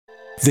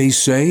They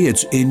say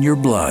it's in your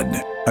blood,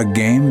 a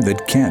game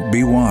that can't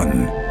be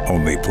won,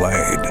 only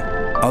played.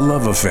 A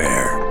love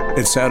affair.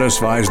 It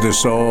satisfies the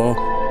soul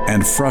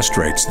and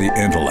frustrates the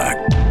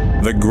intellect.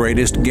 The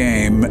greatest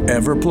game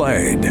ever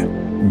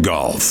played.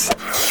 Golf.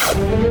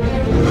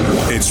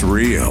 It's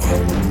real.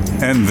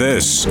 And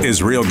this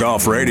is Real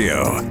Golf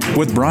Radio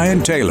with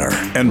Brian Taylor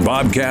and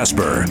Bob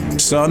Casper,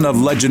 son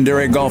of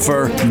legendary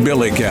golfer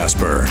Billy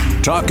Casper.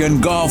 Talking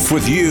golf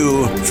with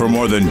you for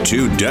more than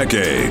 2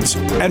 decades.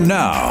 And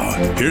now,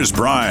 here's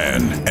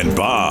Brian and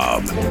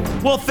Bob.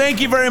 Well,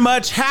 thank you very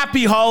much.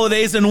 Happy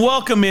holidays and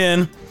welcome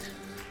in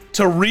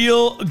to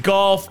Real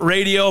Golf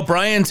Radio.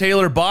 Brian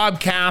Taylor, Bob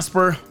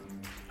Casper.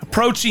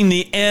 Approaching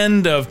the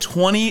end of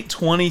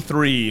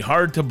 2023.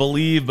 Hard to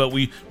believe, but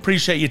we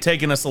appreciate you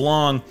taking us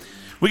along.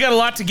 We got a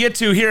lot to get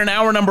to here in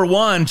hour number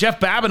 1. Jeff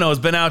Babineau has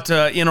been out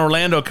in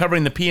Orlando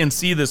covering the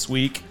PNC this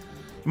week.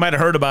 You might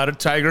have heard about it.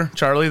 Tiger,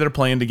 Charlie, they're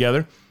playing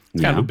together.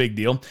 It's kind of a big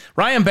deal.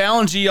 Ryan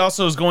Ballengee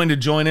also is going to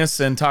join us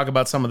and talk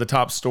about some of the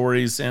top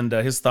stories and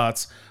his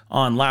thoughts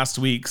on last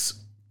week's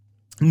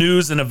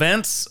news and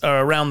events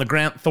around the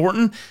Grant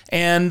Thornton.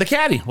 And the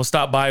Caddie will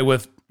stop by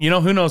with,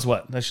 who knows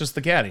what. That's just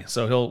the Caddie.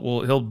 So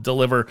he'll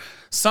deliver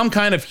some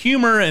kind of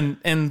humor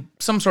and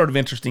some sort of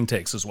interesting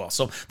takes as well.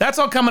 So that's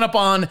all coming up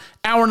on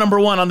hour number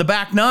 1. On the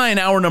back 9,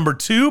 hour number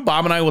 2,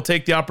 Bob and I will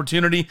take the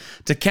opportunity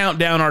to count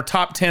down our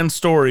top 10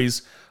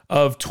 stories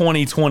of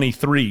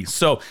 2023.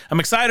 So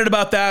I'm excited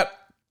about that.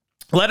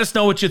 Let us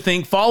know what you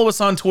think. Follow us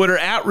on Twitter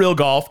at Real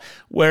Golf,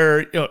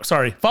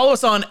 follow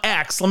us on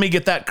X. Let me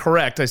get that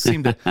correct. I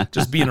seem to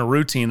just be in a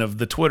routine of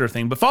the Twitter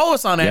thing. But follow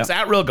us on X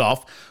at Real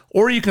Golf,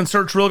 or you can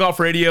search Real Golf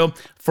Radio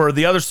for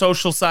the other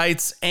social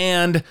sites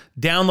and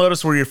download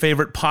us where your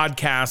favorite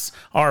podcasts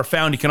are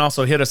found. You can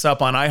also hit us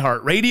up on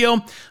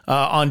iHeartRadio,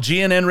 on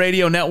GNN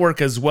Radio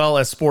Network, as well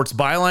as Sports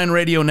Byline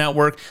Radio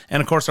Network,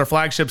 and of course our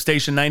flagship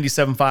station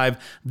 97.5,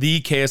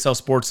 the KSL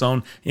Sports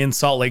Zone in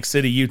Salt Lake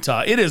City,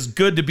 Utah. It is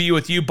good to be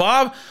with you,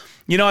 Bob.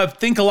 I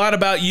think a lot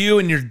about you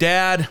and your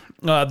dad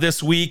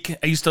this week.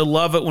 I used to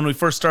love it when we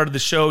first started the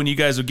show and you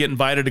guys would get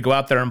invited to go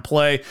out there and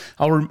play.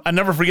 I'll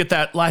never forget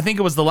that. I think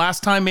it was the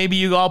last time maybe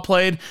you all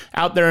played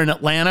out there in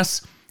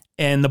Atlantis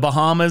and the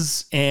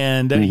Bahamas,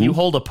 and you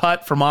hold a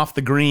putt from off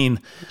the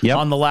green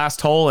on the last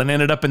hole and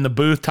ended up in the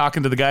booth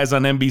talking to the guys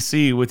on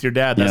NBC with your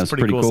dad. That's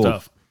pretty cool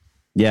stuff.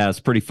 Yeah,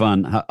 it's pretty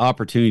fun.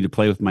 Opportunity to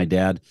play with my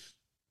dad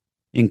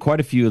in quite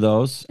a few of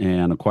those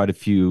and quite a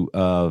few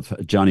of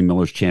Johnny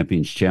Miller's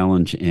Champions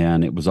Challenge.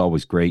 And it was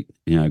always great,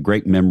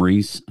 great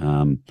memories.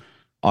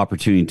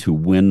 Opportunity to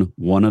win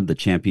one of the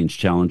Champions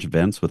Challenge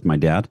events with my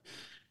dad.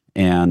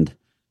 And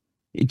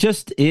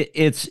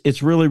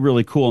it's really,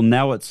 really cool.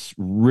 Now it's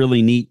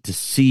really neat to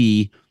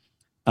see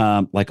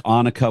like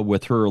Annika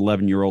with her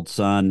 11-year-old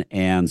son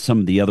and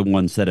some of the other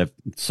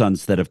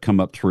sons that have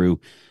come up through,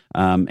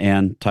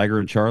 and Tiger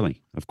and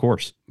Charlie, of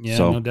course. Yeah,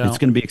 so no doubt. It's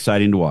going to be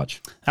exciting to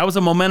watch. That was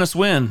a momentous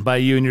win by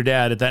you and your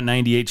dad at that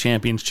 98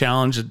 Champions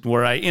Challenge,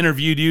 where I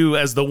interviewed you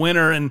as the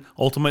winner and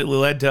ultimately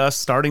led to us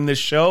starting this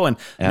show. And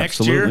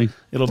next year,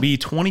 it'll be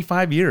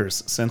 25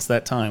 years since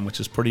that time, which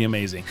is pretty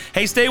amazing.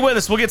 Hey, stay with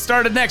us. We'll get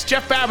started next.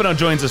 Jeff Babineau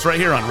joins us right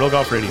here on Real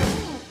Golf Radio.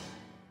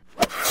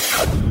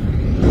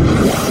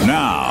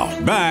 Now,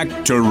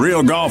 back to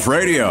Real Golf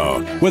Radio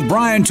with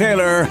Brian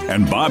Taylor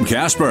and Bob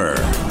Casper.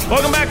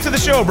 Welcome back to the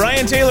show.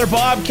 Brian Taylor,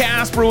 Bob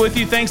Casper with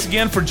you. Thanks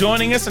again for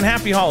joining us, and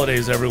happy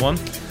holidays, everyone.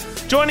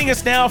 Joining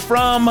us now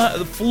from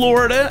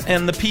Florida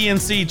and the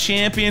PNC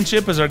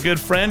Championship is our good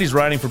friend. He's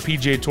riding for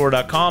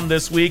PGAtour.com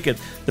this week at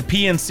the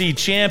PNC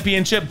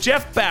Championship.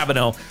 Jeff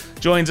Babineau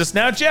joins us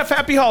now. Jeff,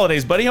 happy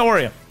holidays, buddy. How are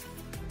you?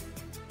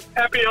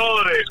 Happy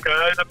holidays,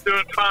 guys. I'm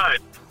doing fine.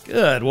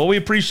 Good. Well, we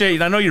appreciate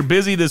it. I know you're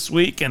busy this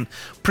week and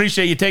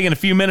appreciate you taking a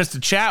few minutes to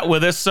chat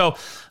with us. So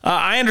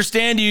I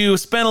understand you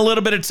spent a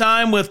little bit of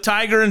time with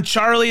Tiger and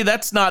Charlie.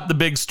 That's not the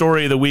big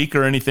story of the week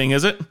or anything,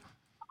 is it?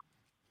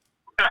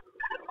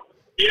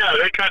 Yeah,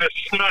 they kind of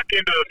snuck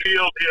into the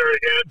field here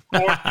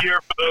again. 4th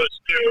year for those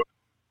two.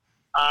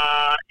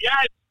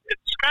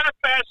 It's kind of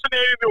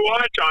fascinating to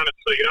watch,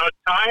 honestly.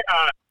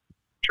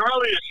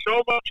 Charlie is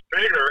so much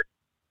bigger.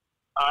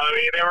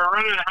 They were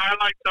running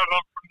highlights of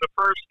him from the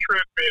first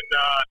trip in,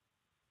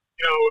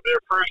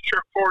 their first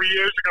trip 4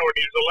 years ago when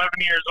he was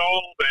 11 years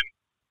old. And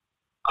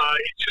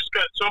he's just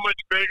got so much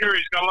bigger.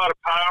 He's got a lot of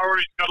power.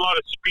 He's got a lot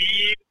of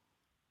speed.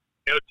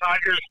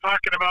 Tiger's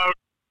talking about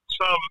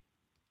some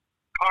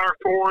par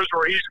 4s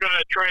where he's going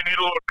to try and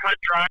hit a little cut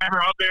driver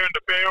out there in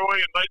the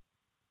fairway and let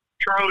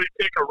Charlie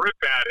take a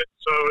rip at it.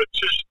 So it's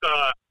just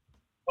a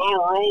little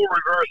role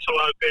reversal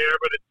out there,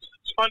 but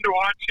it's fun to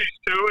watch these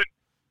two. And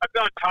I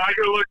thought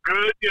Tiger looked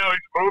good. He's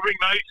moving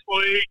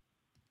nicely.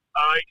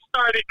 He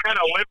started kind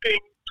of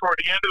limping toward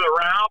the end of the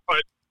round,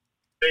 but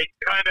they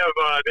kind of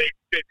they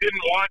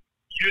didn't want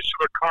use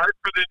of a cart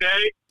for the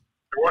day.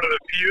 They're one of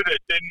the few that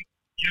didn't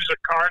use a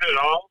cart at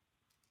all.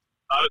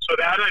 So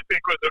that, I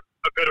think, was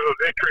a bit of a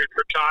victory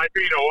for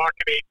Tiger,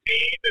 walking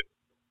 18. And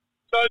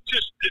so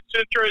it's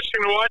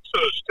interesting to watch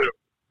those two.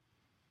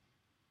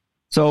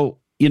 So,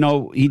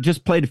 he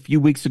just played a few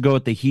weeks ago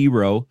at the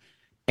Hero.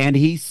 and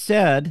he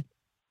said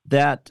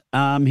that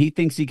he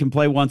thinks he can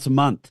play once a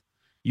month.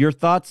 Your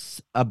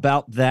thoughts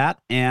about that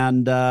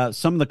and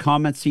some of the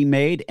comments he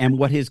made and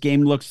what his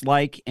game looks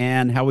like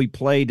and how he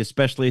played,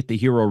 especially at the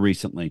Hero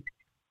recently?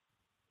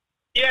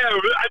 Yeah,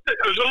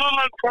 it was a little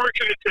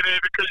unfortunate today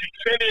because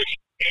he finished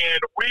and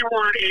we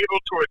weren't able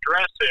to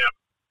address him.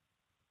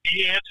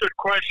 He answered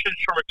questions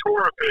from a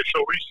tour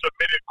official. We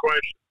submitted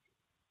questions.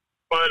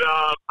 But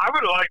I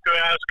would like to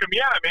ask him,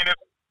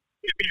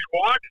 if he's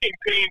walking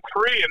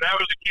pain-free and that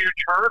was a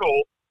huge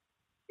hurdle,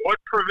 what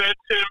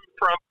prevents him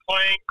from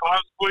playing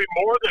possibly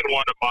more than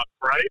one a month,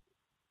 right?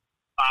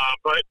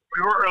 But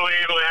we weren't really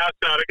able to ask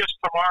that. I guess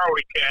tomorrow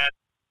we can.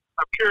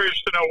 I'm curious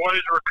to know what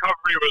his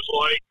recovery was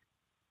like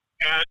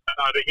at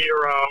the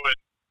Hero and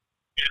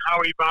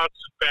how he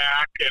bounces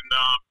back. And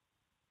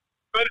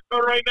but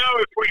right now,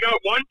 if we got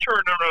one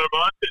tournament a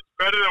month, it's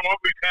better than what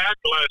we've had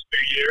the last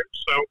few years.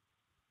 So,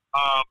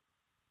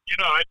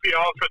 I'd be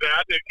all for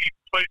that. If he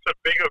plays some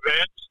big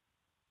events,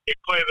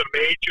 he'd play the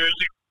majors,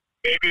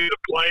 maybe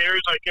the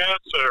Players, I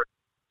guess, or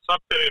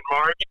something in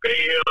March,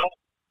 Bay Hill.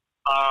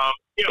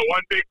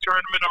 One big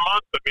tournament a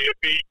month. I mean,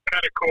 it'd be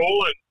kind of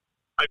cool, and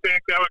I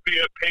think that would be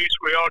a pace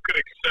we all could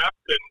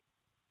accept. And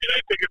I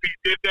think if he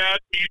did that,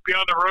 he'd be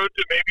on the road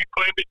to maybe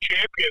playing the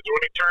Champions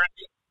when he turns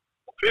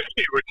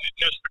 50, which is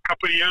just a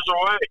couple of years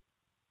away.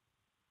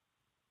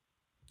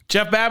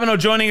 Jeff Babineau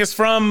joining us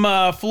from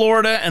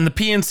Florida and the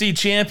PNC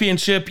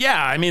Championship.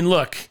 Yeah, I mean,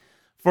 look,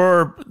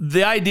 for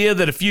the idea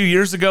that a few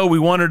years ago we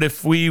wondered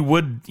if we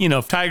would,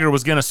 if Tiger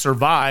was going to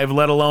survive,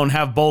 let alone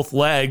have both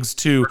legs,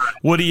 to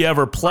would he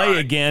ever play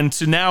again,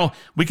 to now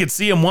we could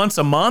see him once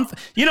a month.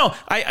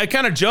 I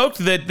kind of joked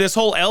that this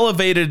whole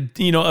elevated,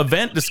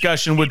 event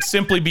discussion would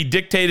simply be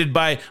dictated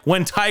by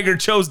when Tiger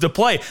chose to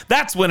play.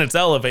 That's when it's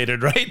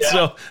elevated, right? Yeah.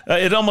 So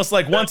it's almost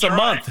like once a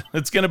month.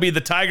 It's going to be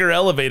the Tiger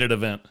elevated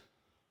event.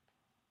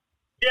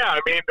 Yeah,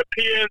 I mean, the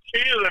PNC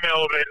is an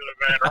elevated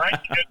event, right?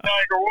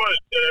 Tiger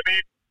Woods. I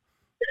mean,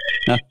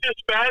 it's just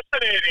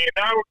fascinating.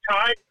 And now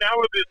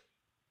with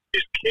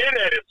his kid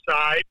at his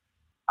side,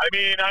 I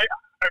mean,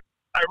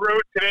 I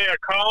wrote today a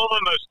column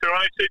on those two.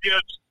 I said,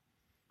 it's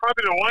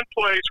probably the one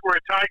place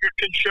where Tiger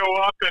can show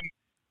up and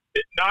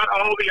not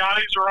all the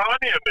eyes are on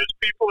him. There's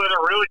people that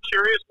are really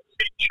curious to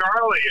see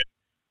Charlie and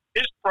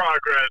his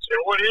progress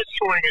and what his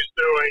swing is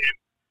doing and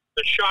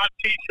the shots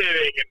he's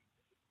hitting and,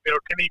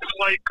 can he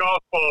flight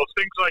golf balls,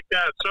 things like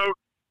that. So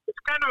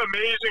it's kind of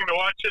amazing to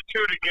watch the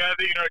two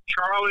together.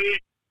 Charlie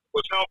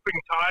was helping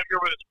Tiger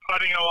with his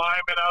putting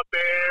alignment out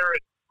there,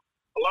 and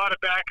a lot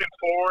of back and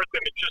forth, and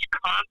it's just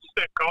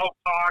constant golf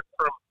talk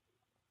from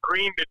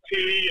green to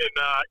tee. And,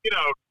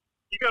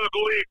 you got to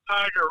believe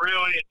Tiger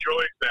really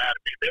enjoys that.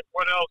 I mean,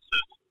 what else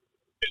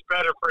is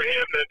better for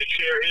him than to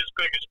share his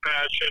biggest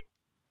passion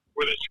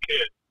with his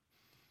kid?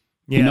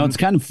 Yeah. It's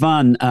kind of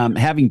fun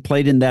having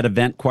played in that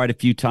event quite a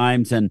few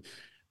times, and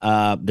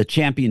the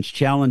Champions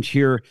Challenge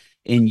here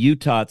in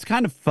Utah. It's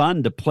kind of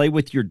fun to play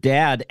with your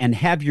dad and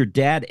have your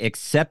dad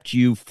accept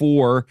you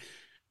for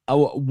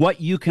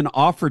what you can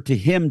offer to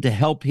him to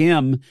help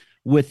him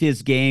with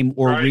his game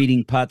or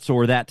reading putts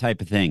or that type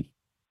of thing.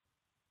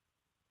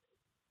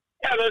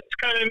 Yeah, that's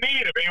kind of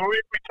neat. I mean, we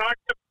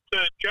talked to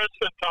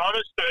Justin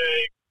Thomas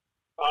today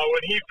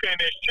when he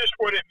finished, just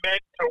what it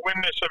meant to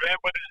win this event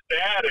with his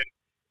dad. And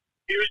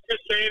he was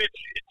just saying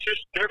it's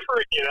just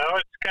different,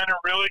 It's kind of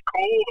really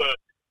cool to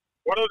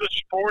what other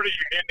sport are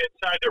you getting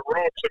inside the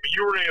ropes? I mean,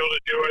 you were able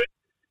to do it.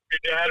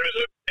 Your dad was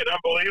an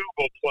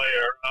unbelievable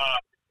player.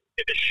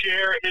 And to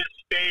share his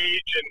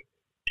stage and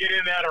get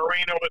in that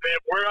arena with him,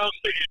 where else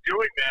are you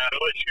doing that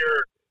unless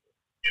you're,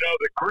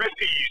 the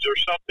Griffeys or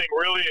something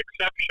really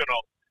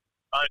exceptional,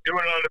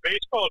 doing it on a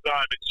baseball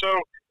diamond. So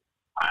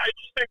I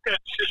just think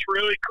that's just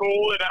really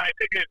cool, and I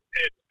think it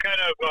kind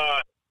of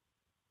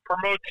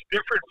promotes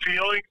different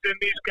feelings in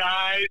these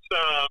guys.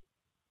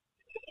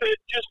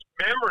 It's just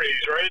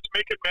memories, right? It's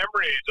making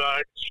memories.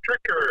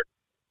 Stricker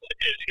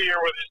is here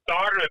with his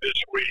daughter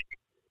this week,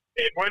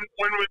 and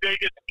when would they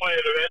get to play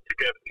an event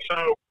together?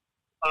 So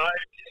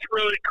it's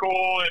really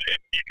cool, and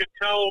you can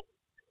tell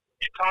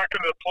talking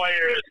to the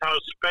players how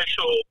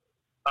special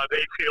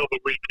they feel the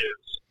week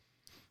is.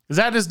 Is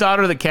that his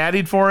daughter that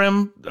caddied for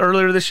him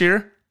earlier this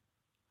year?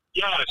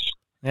 Yes.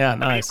 Yeah,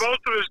 nice. I mean,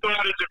 both of his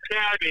daughters have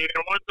caddied,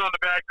 and one's on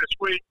the bag this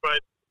week, but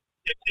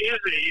it's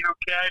Izzy who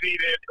caddied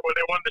it when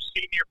they won the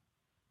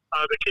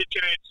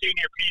KitchenAid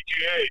Senior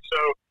PGA. So,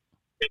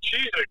 and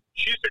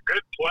she's a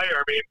good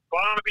player. I mean,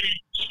 Bobby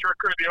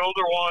Stricker, the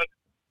older one,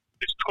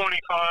 is 25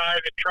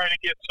 and trying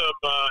to get some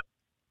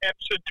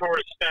Epson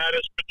Tour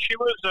status, but she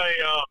was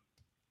a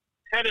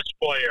tennis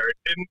player.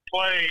 Didn't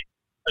play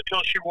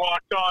until she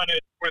walked on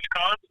at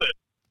Wisconsin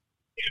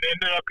and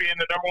ended up being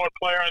the number one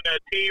player on that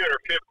team in her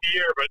fifth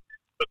year. But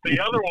the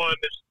other one,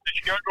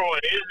 this younger one,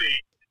 Izzy,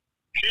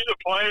 she's a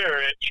player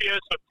and she has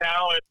some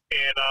talent,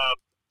 and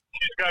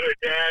she's got her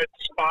dad's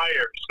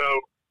fire. So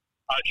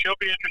she'll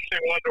be an interesting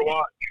one to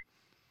watch.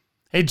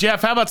 Hey,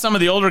 Jeff, how about some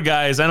of the older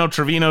guys? I know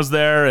Trevino's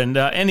there, and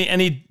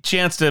any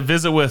chance to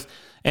visit with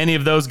any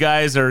of those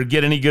guys or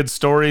get any good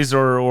stories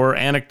or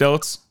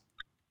anecdotes?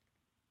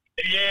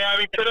 Yeah, I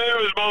mean, today it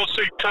was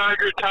mostly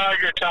Tiger,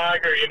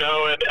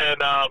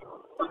 and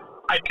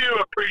I do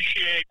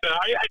appreciate that.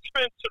 I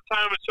spent some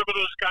time with some of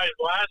those guys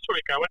last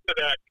week. I went to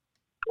that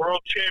World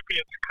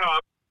Champions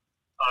Cup.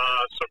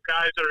 Some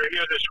guys that are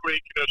here this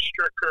week,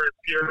 Stricker and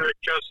Furyk,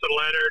 Justin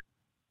Leonard.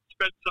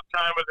 Spent some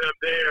time with them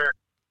there.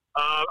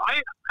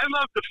 I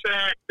love the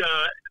fact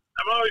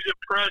I'm always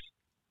impressed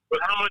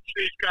with how much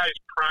these guys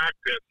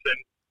practice. And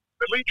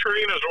Lee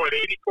Torino's,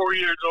 84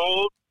 years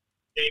old?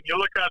 And you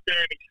look out there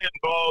and he's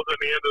hitting balls on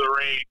the end of the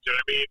range. And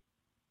I mean,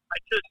 I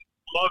just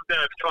love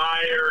that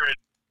fire. And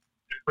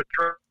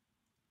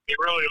he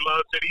really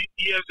loves it.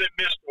 He hasn't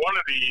missed one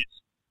of these.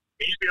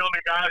 He's the only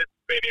guy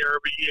that's been here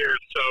every year.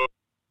 So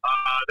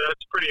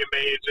that's pretty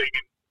amazing.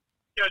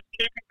 And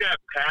keeping that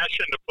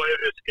passion to play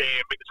this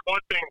game. I mean, it's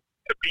one thing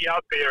to be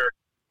out there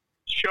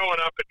showing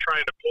up and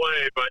trying to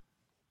play, but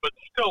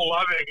still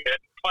loving it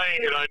and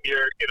playing it on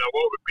your,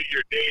 what would be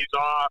your days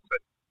off.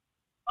 And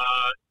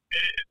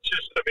it's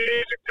just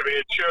amazing to me.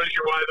 It shows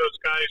you why those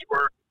guys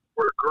were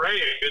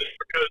great. It's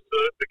because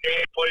the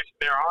game plays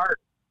in their heart.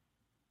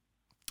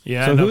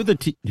 Yeah. So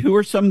who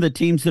are some of the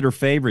teams that are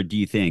favored, do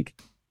you think?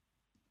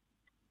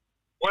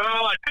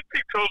 Well, I think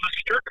they told the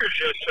Strickers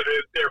yesterday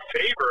that they're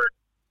favored.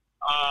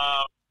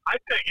 I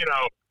think,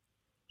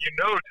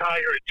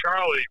 Tiger and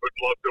Charlie would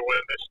love to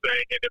win this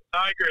thing. And if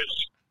Tiger's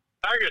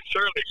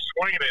certainly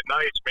swinging it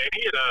nice, man.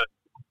 He had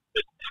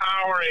this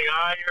towering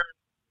iron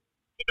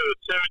into the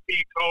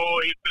 17th hole.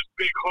 He had this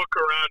big hook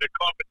around a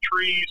clump of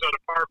trees on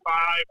a par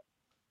 5.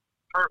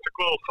 Perfect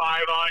little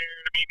 5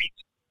 iron. I mean,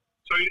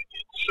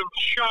 some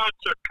shots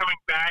are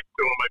coming back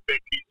to him, I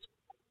think.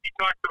 He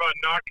talked about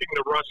knocking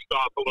the rust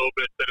off a little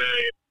bit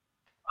today.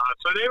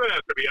 So they would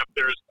have to be up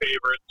there as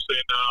favorites.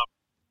 And,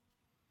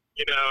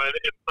 and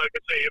like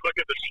I say, you look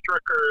at the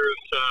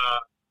Strickers,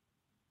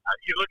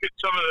 you look at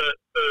some of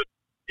the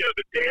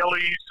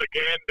Dailies,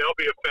 again, they'll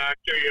be a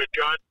factor.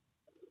 John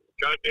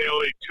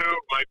Daly, too,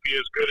 might be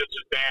as good as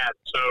his dad.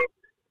 So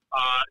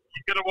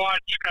you got to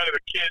watch kind of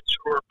the kids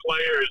who are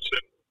players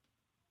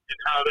and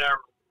how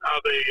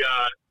they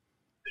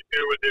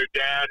do with their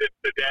dad, if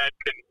the dad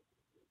can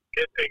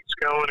get things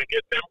going and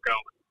get them going.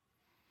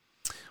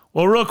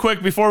 Well, real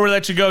quick before we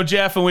let you go,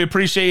 Jeff, and we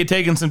appreciate you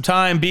taking some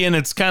time, being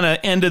it's kind of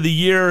end of the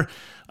year.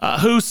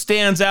 Who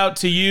stands out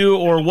to you,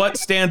 or what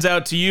stands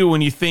out to you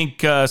when you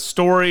think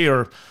story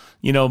or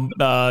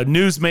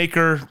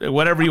newsmaker,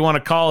 whatever you want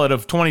to call it,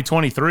 of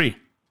 2023?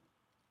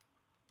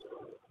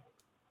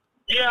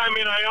 Yeah, I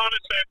mean, I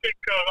think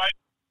I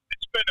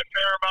spent a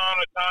fair amount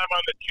of time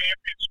on the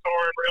Champions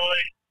Tour, and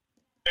really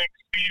think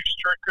Steve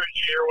Stricker's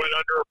year went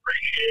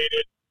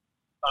underappreciated.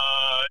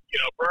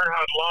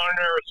 Bernhard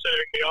Langer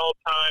setting the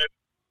all-time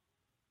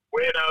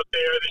win out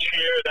there this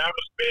year. That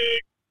was big.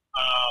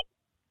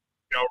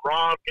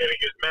 Rahm getting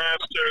his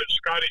Masters,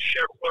 Scotty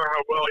Scheffler,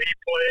 how well he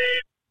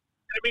played.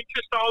 I mean,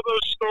 just all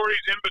those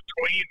stories in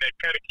between that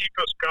kind of keep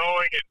us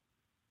going. And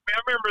I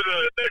remember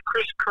the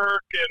Chris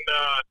Kirk and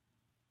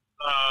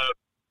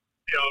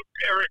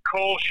Eric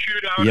Cole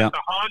shootout at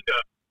the Honda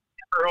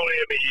early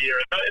in the year.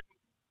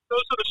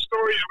 Those are the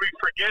stories we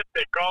forget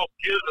that golf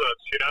gives us.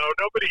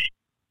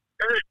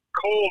 Eric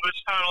Cole this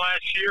time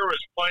last year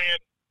was playing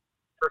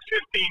for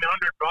 $1,500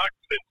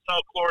 in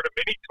South Florida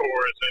mini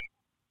tours, and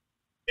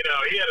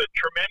he had a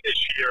tremendous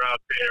year out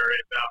there.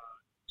 And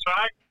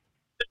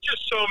it's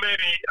just so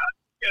many.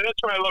 That's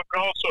why I love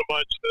golf so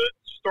much. The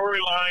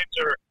storylines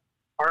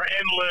are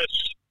endless.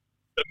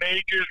 The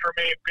majors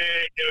remain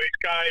big. These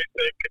guys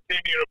that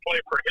continue to play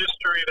for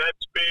history,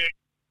 that's big.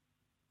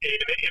 In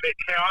a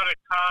chaotic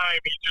time,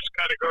 you just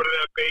kind of go to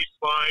that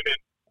baseline and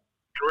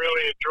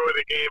really enjoy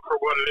the game for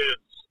what it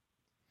is.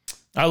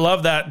 I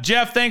love that.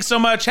 Jeff, thanks so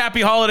much.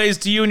 Happy holidays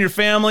to you and your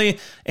family,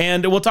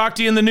 and we'll talk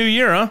to you in the new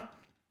year, huh?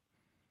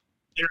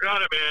 You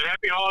got it, man.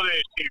 Happy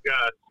holidays to you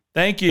guys.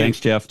 Thank you. Thanks,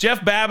 Jeff.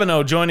 Jeff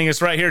Babineau joining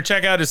us right here.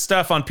 Check out his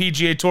stuff on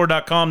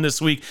PGAtour.com this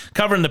week,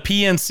 covering the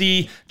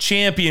PNC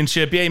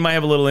Championship. Yeah, you might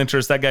have a little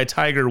interest. That guy,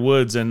 Tiger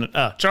Woods, and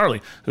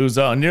Charlie, who's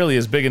nearly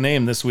as big a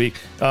name this week,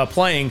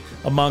 playing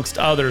amongst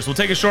others. We'll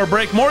take a short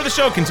break. More of the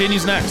show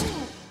continues next.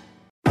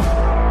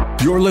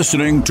 You're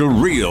listening to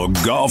Real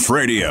Golf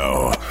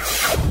Radio.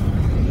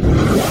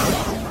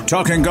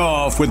 Talking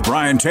golf with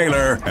Brian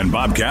Taylor and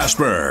Bob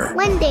Casper.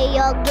 One day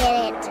you'll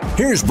get it.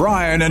 Here's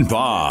Brian and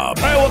Bob.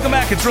 All right, welcome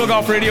back. It's Real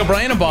Golf Radio.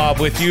 Brian and Bob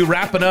with you,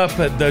 wrapping up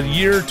the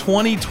year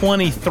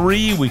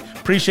 2023. We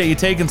appreciate you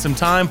taking some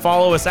time.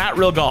 Follow us at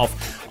Real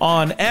Golf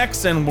on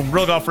X and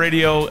Real Golf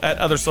Radio at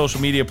other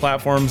social media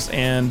platforms,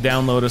 and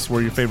download us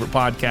where your favorite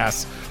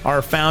podcasts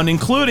are found,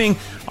 including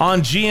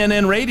on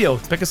GNN Radio.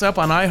 Pick us up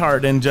on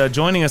iHeart, and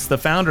joining us, the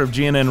founder of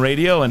GNN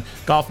Radio and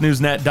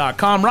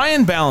GolfNewsNet.com,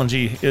 Ryan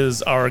Ballengee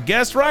is our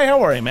guest. Ryan,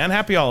 how are you, man?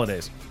 Happy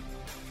holidays.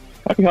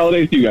 Happy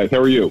holidays to you guys. How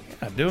are you?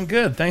 I'm doing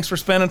good. Thanks for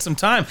spending some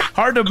time.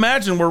 Hard to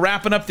imagine we're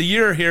wrapping up the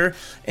year here.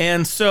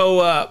 And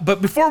so,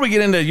 but before we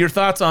get into your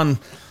thoughts on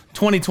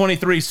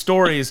 2023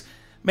 stories,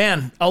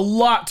 man, a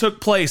lot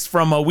took place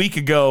from a week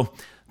ago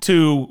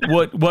to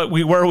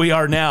where we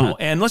are now.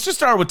 And let's just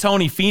start with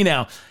Tony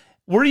Finau.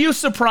 Were you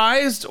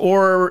surprised,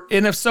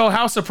 and if so,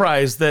 how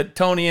surprised that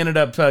Tony ended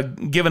up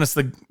giving us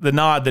the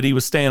nod that he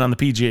was staying on the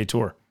PGA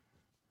Tour?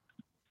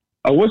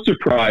 I was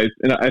surprised,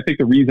 and I think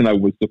the reason I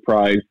was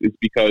surprised is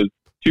because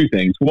two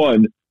things.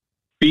 One,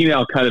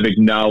 Finau kind of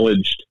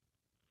acknowledged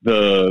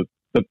the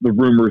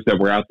rumors that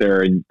were out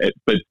there,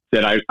 but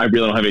said, I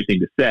really don't have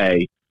anything to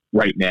say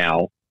right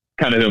now,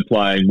 kind of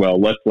implying, well,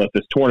 let's let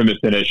this tournament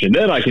finish, and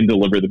then I can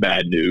deliver the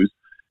bad news.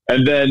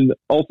 And then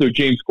also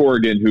James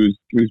Corrigan,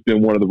 who's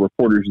been one of the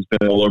reporters who's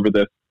been all over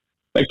this,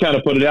 that kind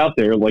of put it out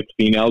there, like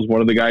Finau's one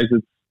of the guys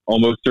that's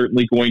almost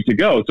certainly going to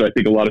go. So I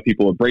think a lot of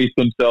people have braced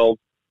themselves.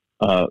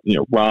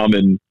 Rahm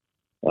and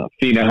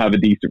Finau have a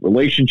decent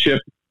relationship,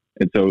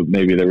 and so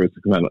maybe there was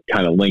a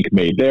kind of link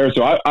made there.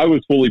 So I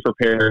was fully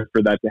prepared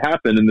for that to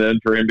happen, and then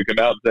for him to come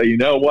out and say, you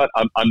know what,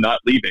 I'm not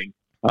leaving.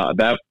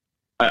 That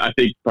I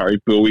think probably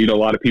buoyed a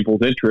lot of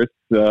people's interests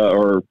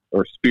or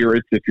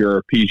spirits if you're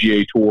a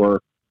PGA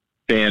Tour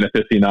fan,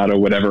 aficionado,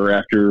 whatever,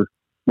 after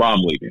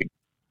Rahm leaving.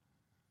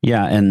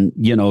 Yeah, and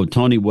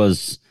Tony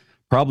was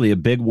probably a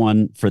big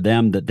one for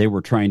them that they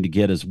were trying to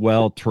get as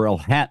well. Tyrrell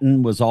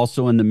Hatton was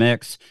also in the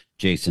mix.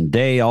 Jason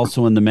Day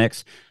also in the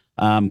mix.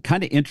 Kind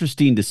of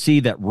interesting to see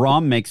that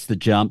Rahm makes the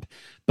jump,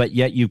 but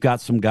yet you've got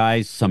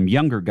some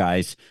younger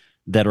guys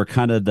that are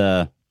kind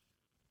of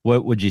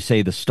what would you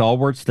say, the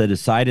stalwarts that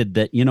decided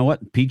that, you know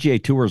what,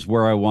 PGA Tour is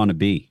where I want to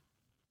be.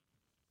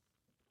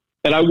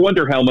 And I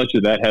wonder how much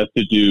of that has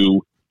to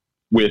do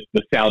with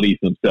the Saudis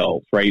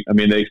themselves, right? I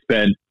mean, they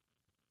spent,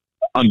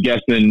 I'm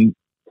guessing,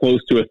 close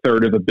to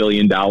 $350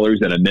 million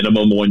at a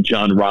minimum on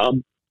Jon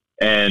Rahm.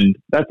 And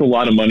that's a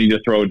lot of money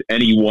to throw at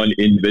any one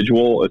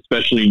individual,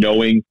 especially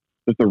knowing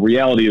that the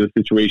reality of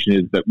the situation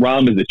is that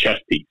Rahm is a chess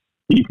piece.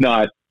 He's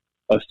not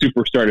a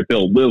superstar to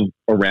build live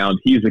around.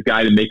 He's a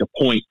guy to make a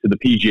point to the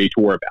PGA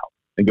Tour about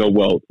and go,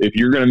 well, if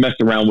you're going to mess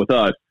around with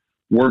us,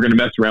 we're going to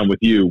mess around with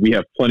you. We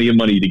have plenty of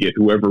money to get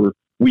whoever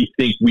we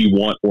think we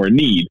want or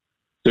need.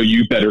 So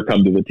you better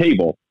come to the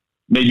table.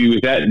 Maybe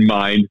with that in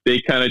mind,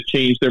 they kind of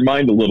changed their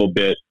mind a little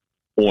bit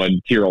on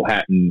Tyrrell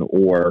Hatton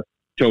or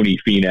Tony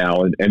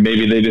Finau. And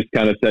maybe they just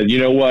kind of said, you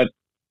know what,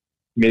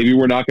 maybe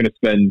we're not going to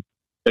spend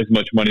as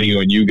much money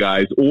on you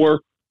guys, or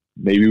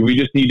maybe we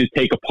just need to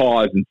take a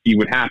pause and see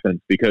what happens.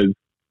 Because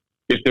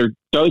if there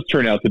does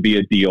turn out to be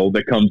a deal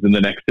that comes in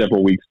the next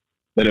several weeks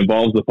that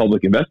involves the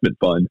public investment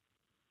fund,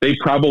 they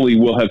probably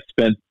will have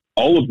spent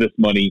all of this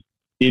money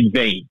in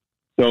vain.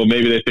 So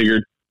maybe they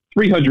figured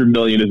 $300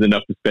 million is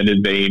enough to spend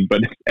in vain,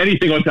 but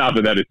anything on top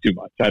of that is too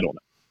much. I don't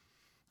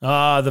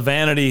know. The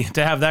vanity,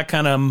 to have that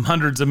kind of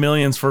hundreds of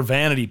millions for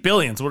vanity,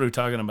 billions. What are we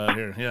talking about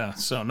here? Yeah,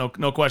 so no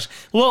question.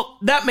 Well,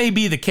 that may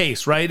be the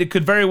case, right? It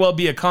could very well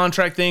be a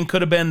contract thing.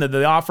 Could have been that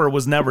the offer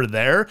was never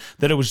there,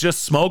 that it was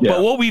just smoke. Yeah.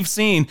 But what we've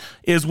seen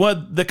is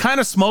what the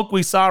kind of smoke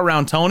we saw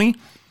around Tony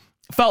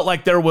felt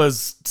like there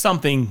was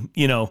something,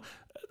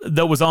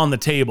 that was on the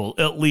table.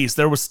 At least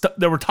there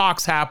were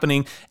talks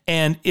happening,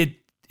 and it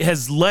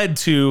has led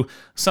to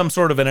some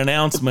sort of an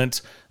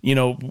announcement,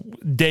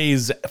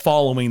 days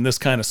following this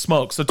kind of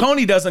smoke. So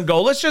Tony doesn't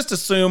go. Let's just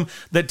assume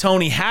that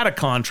Tony had a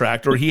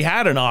contract or he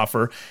had an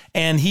offer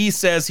and he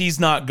says he's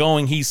not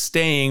going, he's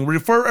staying,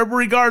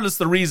 regardless of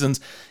the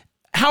reasons.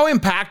 How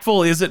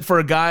impactful is it for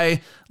a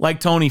guy like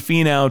Tony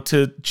Finau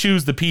to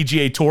choose the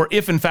PGA Tour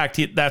if, in fact,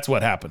 that's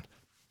what happened?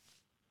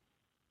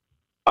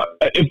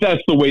 If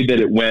that's the way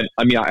that it went,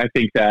 I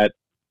think that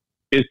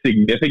is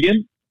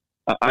significant.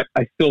 I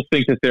still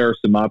think that there are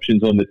some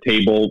options on the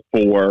table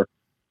for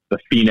the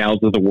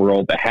Finaus of the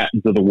world, the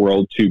Hattons of the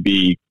world to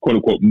be, quote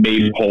unquote,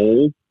 made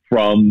whole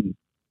from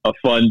a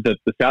fund that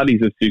the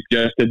Saudis have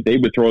suggested they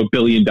would throw $1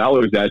 billion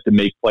at to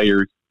make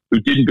players who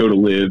didn't go to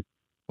live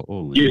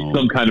get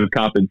some kind of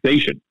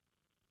compensation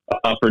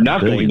for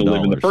not going to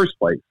live in the first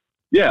place.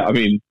 Yeah,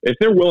 if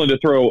they're willing to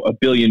throw $1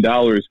 billion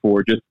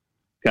for just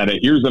kind of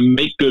here's a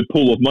make good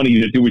pool of money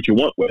to do what you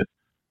want with,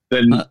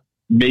 then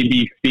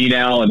maybe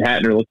Finau and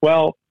Hatton are like,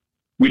 well,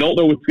 we don't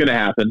know what's going to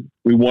happen.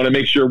 We want to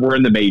make sure we're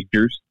in the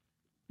majors.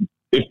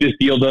 If this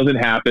deal doesn't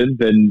happen,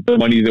 then the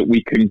money that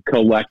we can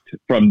collect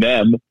from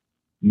them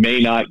may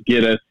not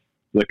get us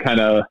the kind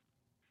of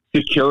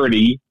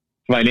security,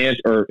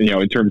 financial, or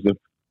in terms of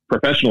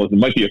professionalism,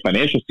 might be a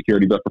financial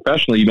security, but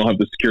professionally, you don't have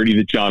the security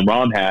that Jon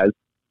Rahm has,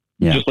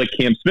 just like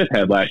Cam Smith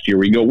had last year.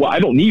 Where you go, well, I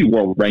don't need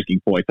world ranking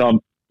points.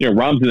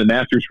 Rahm's in the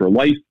Masters for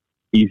life.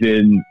 He's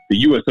in the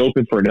U.S.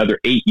 Open for another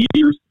 8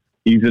 years.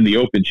 He's in the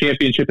Open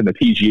Championship and the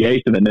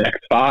PGA for the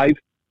next 5.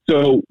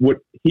 So what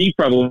he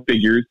probably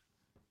figures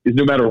is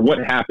no matter what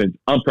happens,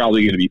 I'm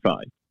probably going to be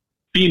fine.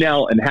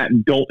 Finau and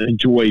Hatton don't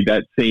enjoy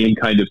that same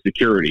kind of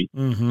security.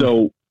 Mm-hmm.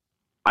 So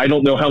I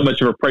don't know how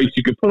much of a price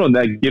you could put on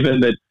that,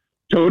 given that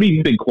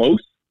Tony's been close.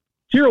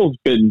 Tyrrell's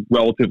been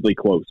relatively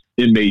close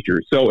in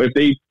majors. So if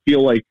they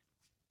feel like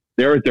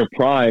they're at their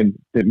prime,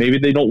 that maybe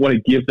they don't want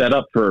to give that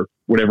up for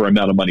whatever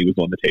amount of money was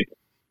on the table.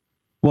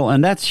 Well,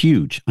 and that's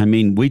huge.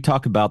 We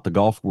talk about the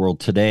golf world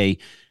today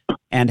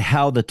and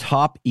how the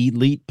top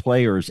elite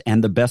players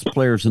and the best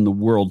players in the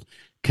world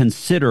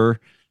consider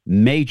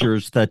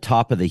majors the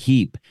top of the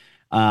heap.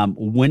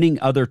 winning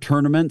other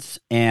tournaments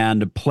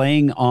and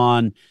playing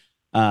on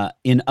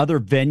in other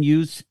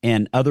venues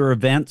and other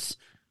events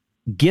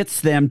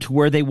gets them to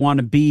where they want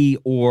to be,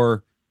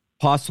 or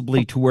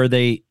possibly to where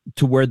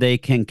they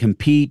can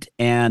compete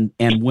and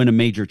win a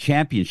major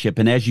championship.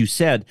 And as you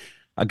said,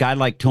 a guy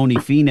like Tony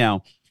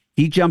Finau,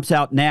 he jumps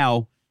out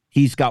now.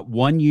 He's got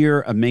 1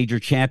 year of major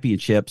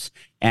championships,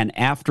 and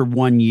after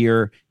 1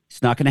 year,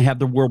 he's not going to have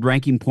the world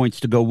ranking points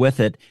to go with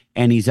it,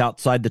 and he's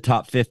outside the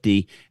top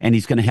 50, and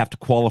he's going to have to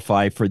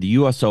qualify for the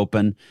U.S.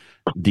 Open,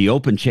 the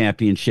Open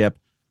Championship,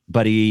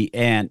 but he's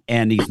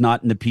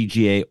not in the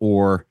PGA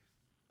or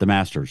the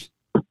Masters.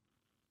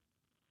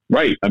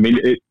 Right. I mean,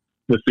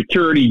 the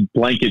security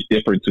blanket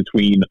difference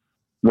between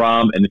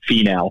Rahm and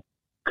Finau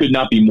could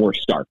not be more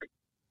stark,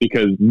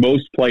 because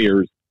most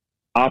players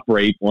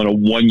operate on a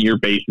 1 year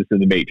basis in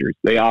the majors.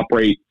 They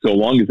operate so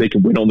long as they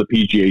can win on the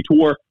PGA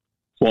Tour,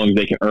 so long as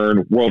they can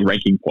earn world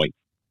ranking points.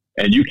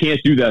 And you can't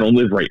do that on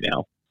LIV right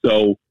now.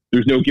 So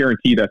there's no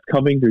guarantee that's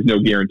coming. There's no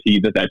guarantee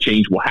that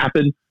change will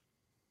happen.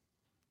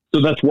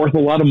 So that's worth a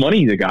lot of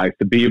money to guys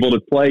to be able to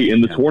play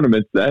in the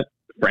tournaments that,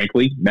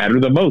 frankly, matter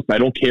the most. I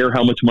don't care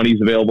how much money is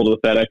available to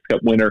the FedEx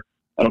Cup winner.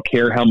 I don't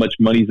care how much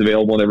money is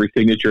available in every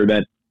signature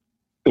event.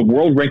 The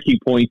world ranking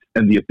points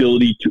and the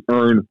ability to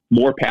earn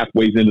more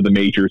pathways into the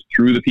majors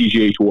through the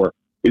PGA Tour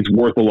is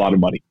worth a lot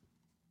of money.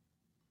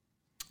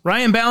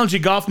 Ryan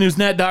Ballengee,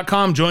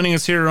 golfnewsnet.com, joining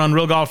us here on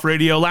Real Golf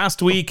Radio.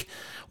 Last week,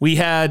 we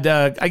had,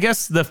 I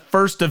guess, the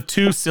first of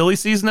two silly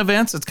season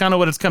events. It's kind of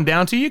what it's come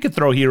down to. You could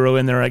throw Hero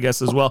in there, I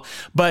guess, as well.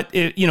 But,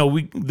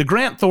 the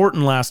Grant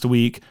Thornton last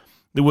week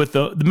with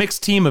the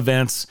mixed team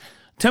events,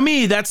 to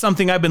me, that's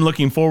something I've been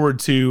looking forward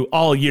to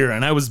all year.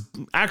 And I was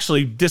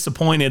actually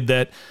disappointed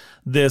that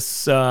this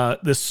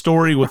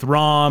story with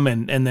Rahm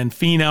and then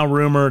Finau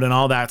rumored and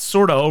all that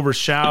sort of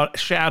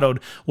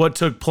overshadowed what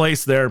took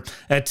place there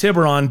at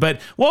Tiburon. But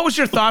what was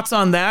your thoughts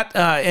on that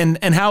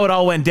and how it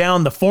all went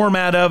down, the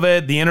format of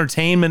it, the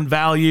entertainment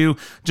value,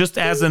 just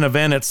as an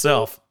event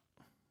itself?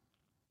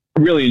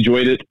 I really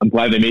enjoyed it. I'm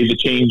glad they made the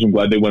change. I'm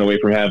glad they went away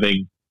from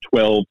having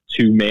 12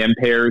 two-man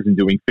pairs and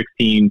doing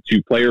 16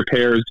 two-player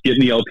pairs,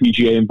 getting the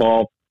LPGA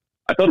involved.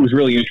 I thought it was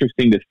really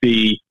interesting to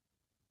see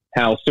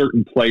how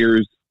certain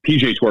players,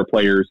 PGA Tour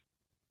players,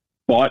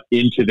 bought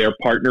into their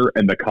partner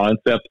and the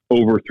concept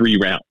over 3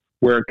 rounds,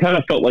 where it kind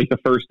of felt like the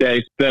first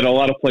day that a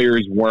lot of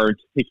players weren't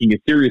taking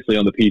it seriously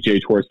on the PGA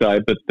Tour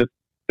side, but that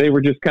they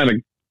were just kind of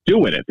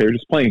doing it. They were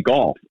just playing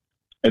golf.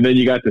 And then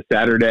you got to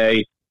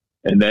Saturday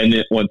and then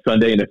on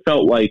Sunday, and it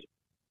felt like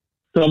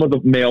some of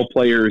the male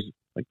players,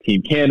 like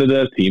Team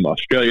Canada, Team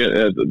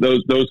Australia,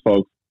 those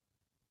folks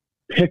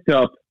picked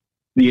up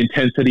the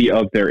intensity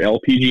of their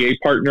LPGA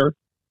partner.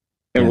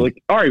 And we're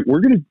like, all right,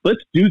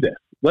 let's do this.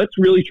 Let's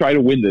really try to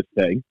win this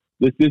thing.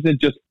 This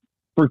isn't just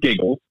for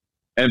giggles.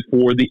 And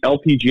for the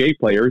LPGA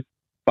players,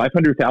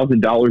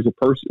 $500,000 a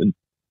person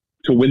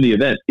to win the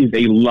event is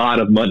a lot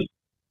of money.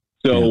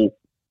 So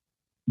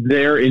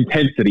their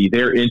intensity,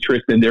 their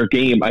interest in their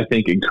game, I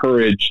think,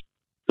 encouraged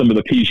some of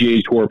the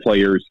PGA Tour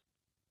players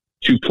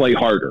to play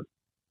harder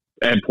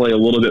and play a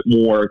little bit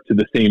more to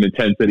the same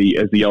intensity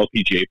as the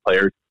LPGA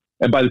players.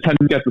 And by the time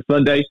we got to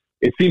Sunday,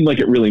 it seemed like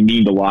it really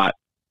meant a lot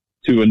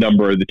to a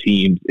number of the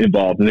teams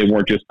involved, and they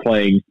weren't just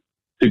playing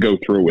to go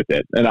through with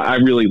it. And I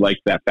really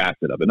liked that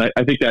facet of it. And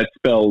I think that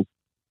spells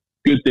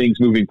good things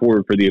moving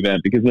forward for the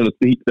event, because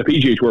the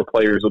PGA Tour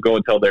players will go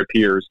and tell their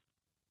peers,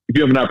 if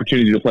you have an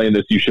opportunity to play in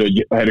this, you should.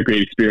 I had a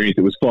great experience.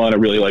 It was fun. I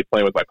really liked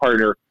playing with my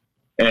partner.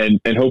 And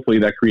hopefully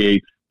that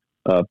creates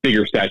a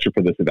bigger stature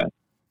for this event.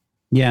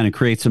 Yeah, and it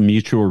creates some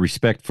mutual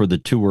respect for the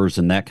tours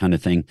and that kind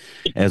of thing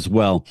as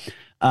well.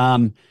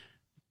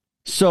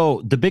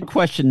 So the big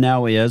question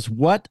now is,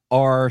 what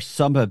are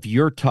some of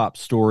your top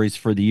stories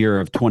for the year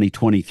of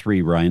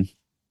 2023, Ryan?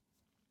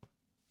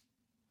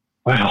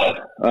 Wow.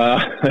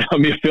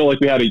 I feel like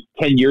we had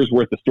 10 years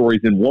worth of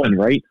stories in one,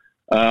 right?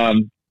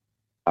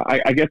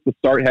 I guess the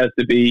start has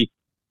to be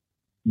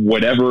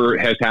whatever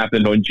has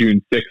happened on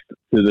June 6th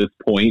to this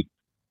point.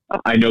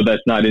 I know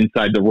that's not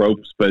inside the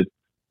ropes, but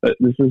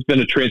this has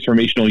been a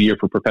transformational year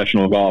for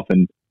professional golf,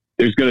 and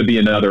there's going to be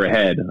another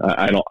ahead.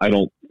 I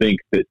don't think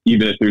that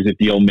even if there's a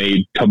deal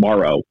made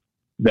tomorrow,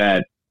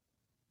 that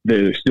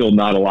there's still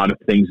not a lot of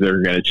things that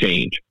are going to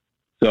change.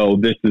 So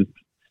this is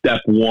step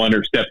one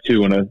or step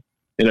two in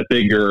a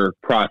bigger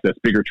process,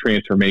 bigger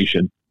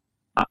transformation.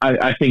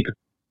 I think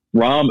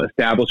Rahm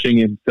establishing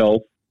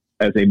himself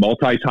as a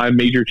multi-time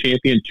major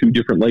champion, 2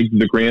 different legs of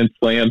the Grand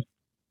Slam,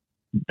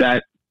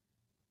 that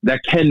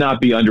cannot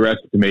be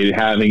underestimated,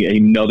 having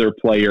another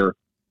player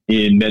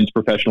in men's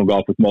professional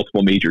golf with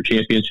multiple major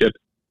championships.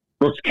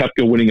 Brooks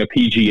Koepka winning a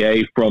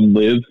PGA from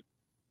LIV.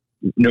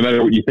 No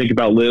matter what you think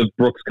about LIV,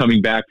 Brooks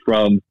coming back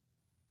from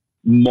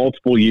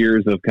multiple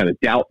years of kind of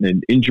doubt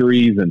and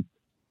injuries and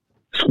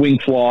swing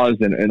flaws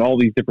and all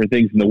these different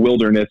things in the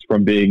wilderness,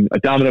 from being a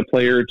dominant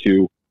player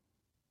to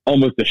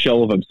almost a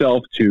shell of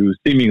himself to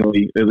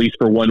seemingly, at least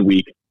for 1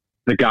 week,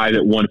 the guy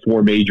that won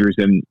 4 majors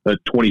in a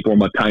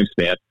 24-month time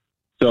span.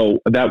 So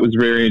that was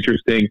very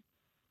interesting.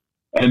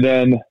 And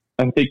then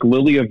I think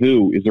Lilia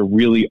Vu is a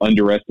really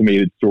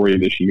underestimated story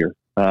this year.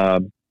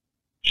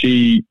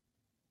 She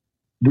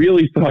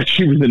really thought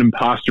she was an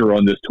imposter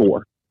on this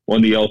tour,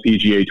 on the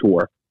LPGA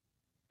tour,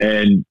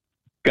 and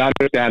got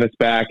her status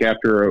back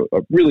after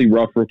a really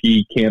rough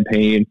rookie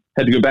campaign,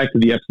 had to go back to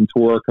the Epsom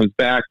Tour, comes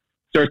back,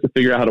 starts to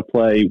figure out how to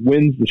play,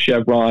 wins the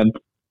Chevron,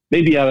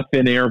 maybe out of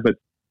thin air, but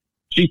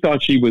she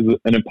thought she was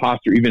an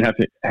imposter even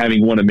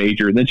having won a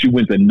major. And then she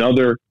wins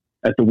another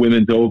at the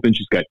Women's Open.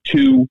 She's got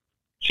 2.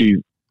 She's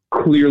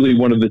clearly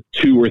one of the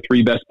 2 or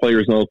 3 best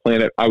players on the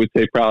planet. I would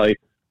say probably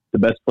the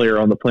best player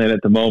on the planet at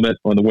the moment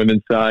on the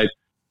women's side.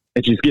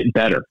 And she's getting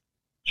better.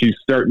 She's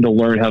starting to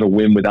learn how to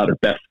win without her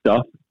best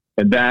stuff.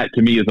 And that,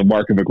 to me, is a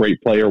mark of a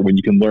great player when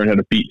you can learn how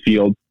to beat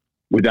fields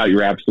without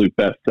your absolute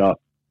best stuff.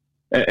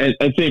 And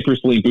same for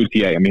Celine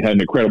Boutier. I mean, had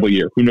an incredible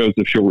year. Who knows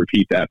if she'll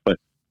repeat that? But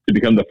to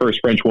become the first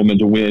French woman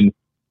to win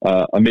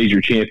a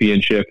major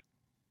championship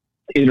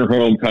in her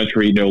home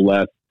country, no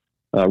less,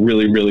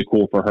 really, really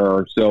cool for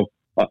her. So,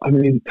 I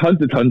mean,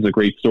 tons of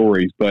great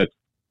stories, but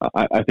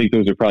I think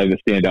those are probably the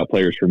standout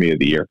players for me of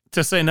the year.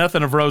 To say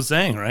nothing of Rose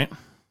Zhang, right?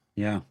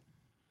 Yeah.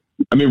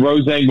 I mean,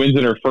 Rose Zhang wins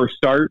in her first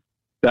start.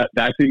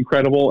 That's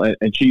incredible,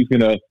 and she's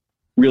going to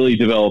really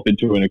develop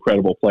into an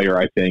incredible player,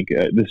 I think.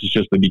 This is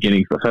just the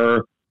beginning for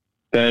her.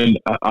 Then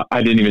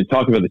I didn't even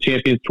talk about the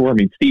Champions Tour. I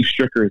mean, Steve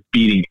Stricker is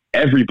beating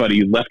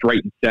everybody left,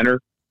 right, and center.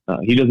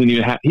 He didn't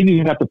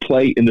even have to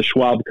play in the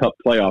Schwab Cup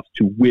playoffs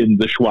to win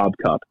the Schwab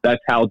Cup.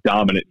 That's how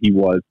dominant he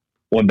was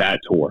on that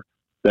tour.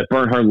 That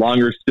Bernhard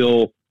Langer's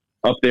still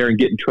up there and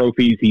getting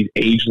trophies. He's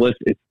ageless.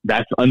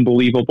 That's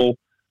unbelievable.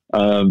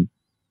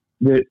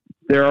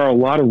 There are a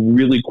lot of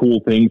really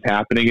cool things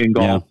happening in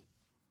golf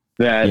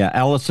that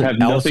have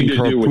nothing to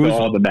do with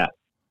all the mess.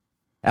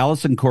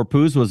 Allison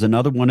Corpuz was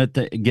another one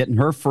getting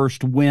her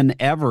first win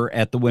ever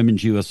at the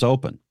Women's U.S.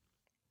 Open.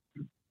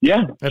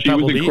 Yeah, she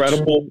was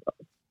incredible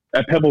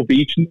at Pebble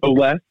Beach, no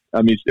less.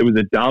 I mean, it was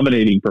a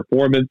dominating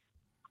performance.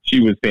 She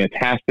was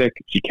fantastic.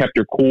 She kept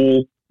her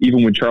cool,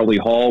 even when Charlie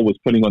Hall was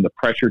putting on the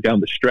pressure down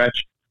the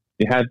stretch.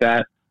 You had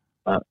that.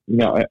 I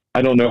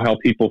don't know how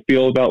people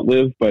feel about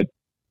Liv, but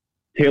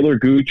Taylor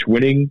Gooch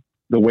winning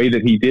the way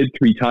that he did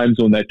 3 times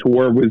on that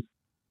tour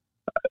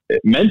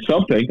it meant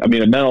something. I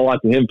mean, it meant a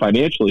lot to him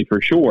financially for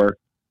sure.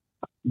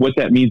 What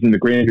that means in the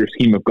grander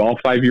scheme of golf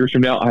 5 years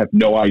from now, I have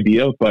no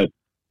idea. But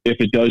if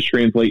it does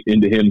translate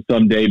into him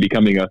someday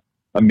becoming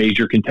a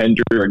major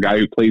contender, a guy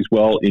who plays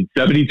well in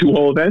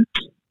 72-hole events,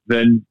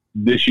 then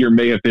this year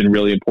may have been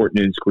really important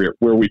in his career.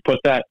 Where we put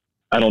that,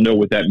 I don't know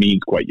what that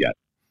means quite yet.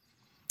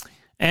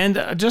 And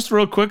just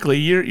real quickly,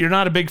 you're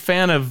not a big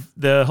fan of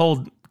the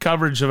whole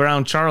coverage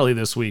around Charlie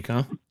this week,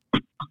 huh?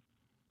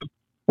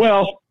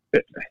 Well,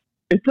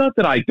 it's not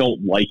that I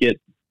don't like it.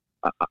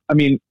 I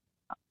mean,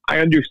 I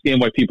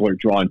understand why people are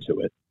drawn to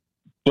it,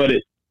 but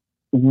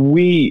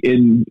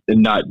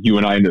not you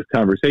and I in this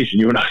conversation,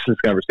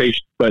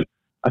 but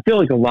I feel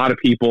like a lot of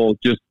people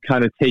just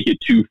kind of take it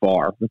too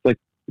far. It's like,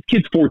 this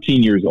kid's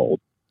 14 years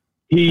old.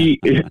 I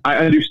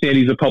understand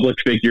he's a public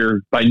figure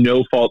by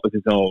no fault of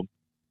his own,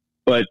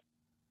 but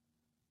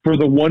for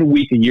the 1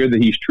 week a year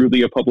that he's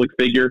truly a public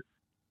figure,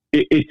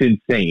 it's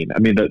insane. I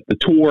mean, the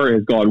tour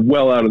has gone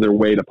well out of their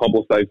way to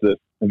publicize this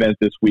event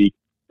this week.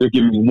 They're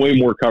giving way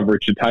more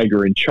coverage to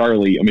Tiger and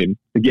Charlie. I mean,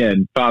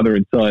 again, father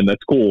and son,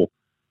 that's cool.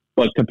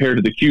 But compared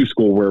to the Q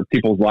School, where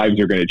people's lives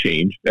are going to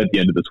change at the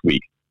end of this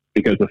week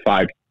because of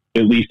at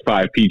least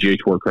 5 PGA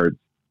Tour cards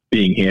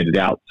being handed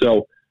out.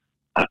 So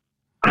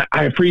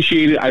I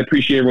appreciate it. I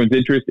appreciate everyone's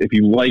interest. If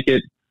you like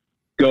it,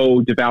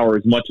 go devour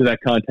as much of that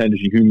content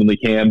as you humanly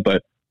can.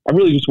 But I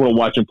really just want to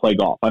watch them play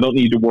golf. I don't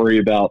need to worry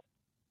about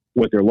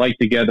what they're like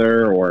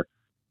together or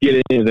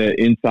get into the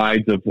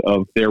insides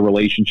of their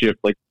relationship.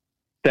 Like,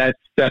 that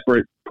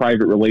separate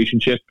private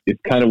relationship is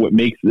kind of what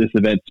makes this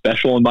event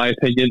special, in my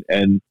opinion,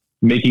 and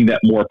making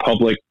that more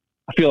public,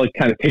 I feel like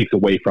kind of takes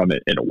away from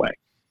it in a way.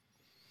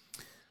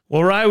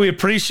 Well, Rye, we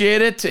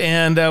appreciate it,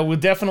 and we'll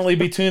definitely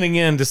be tuning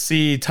in to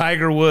see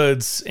Tiger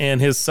Woods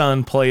and his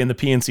son play in the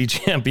PNC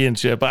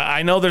Championship.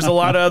 I know there's a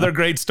lot of other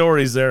great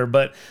stories there,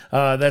 but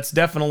that's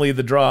definitely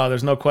the draw.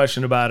 There's no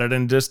question about it,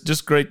 and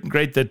just great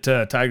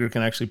that Tiger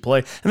can actually play.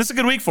 And this is a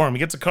good week for him. He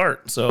gets a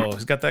cart, so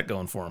he's got that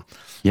going for him.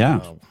 Yeah,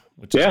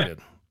 which is good.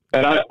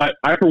 And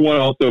I for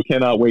one, also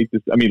cannot wait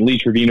to. I mean, Lee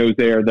Trevino's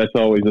there. That's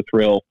always a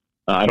thrill.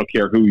 I don't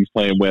care who he's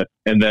playing with,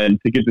 and then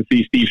to get to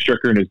see Steve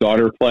Stricker and his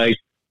daughter play.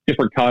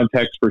 Different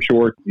context for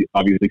sure.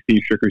 Obviously,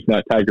 Steve Stricker's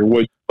not Tiger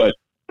Woods, but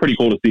pretty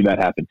cool to see that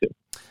happen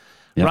too.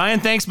 Yep. Ryan,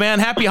 thanks, man.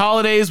 Happy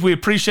holidays. We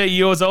appreciate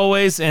you as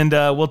always, and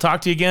we'll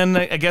talk to you again,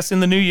 I guess,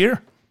 in the new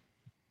year.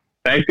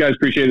 Thanks, guys.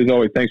 Appreciate it as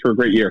always. Thanks for a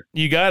great year.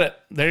 You got it.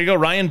 There you go.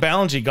 Ryan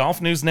Ballengee,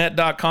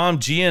 golfnewsnet.com,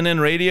 GNN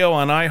Radio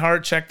on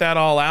iHeart. Check that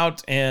all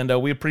out, and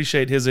we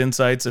appreciate his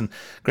insights, and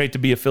great to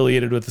be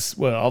affiliated with this,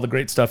 all the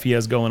great stuff he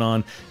has going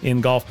on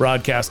in golf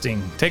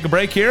broadcasting. Take a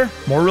break here.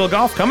 More Real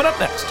Golf coming up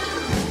next.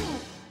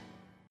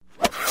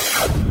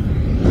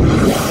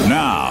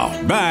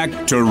 Now,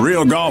 back to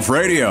Real Golf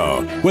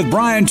Radio with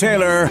Brian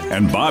Taylor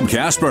and Bob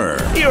Casper.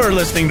 You're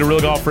listening to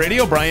Real Golf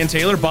Radio. Brian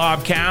Taylor,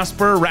 Bob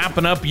Casper,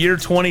 wrapping up year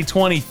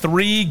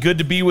 2023. Good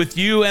to be with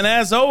you. And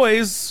as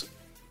always,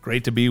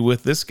 great to be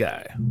with this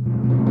guy.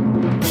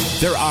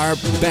 There are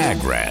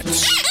bag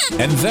rats,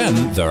 and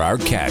then there are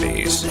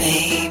caddies.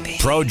 Baby.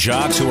 Pro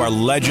jocks who are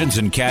legends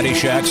in caddy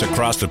shacks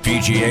across the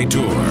PGA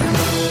Tour.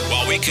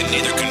 While we can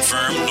neither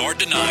confirm nor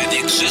deny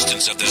the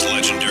existence of this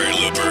legendary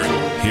looper,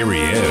 here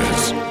he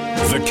is,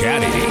 the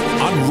Caddie,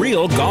 on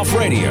Real Golf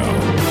Radio.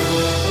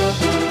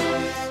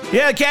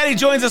 Yeah, Caddie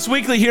joins us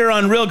weekly here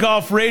on Real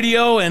Golf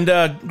Radio, and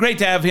great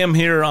to have him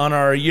here on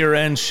our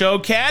year-end show.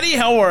 Caddie,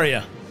 how are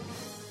you?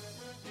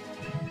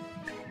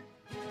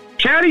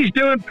 Caddie's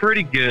doing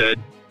pretty good.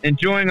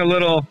 Enjoying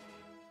a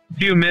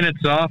few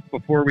minutes off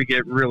before we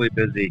get really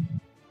busy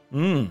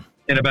in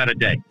about a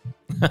day.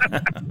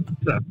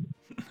 So.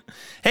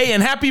 Hey,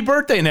 and happy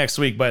birthday next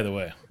week, by the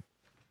way.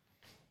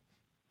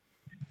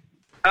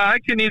 I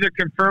can neither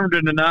confirm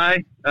or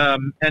deny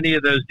any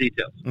of those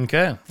details.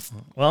 Okay.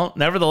 Well,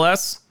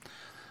 nevertheless,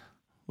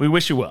 we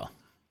wish you well.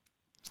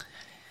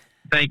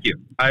 Thank you.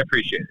 I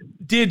appreciate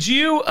it. Did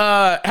you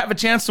have a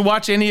chance to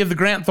watch any of the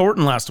Grant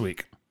Thornton last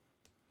week?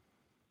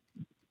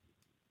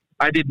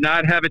 I did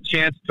not have a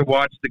chance to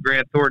watch the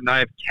Grant Thornton. I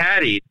have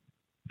caddied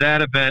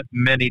that event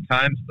many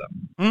times,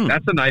 though.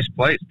 That's a nice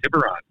place,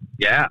 Tiburon.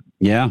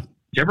 Yeah.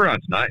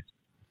 Tiburon's nice.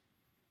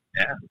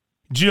 Yeah.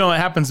 Do you know it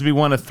happens to be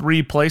one of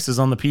 3 places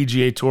on the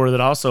PGA Tour that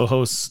also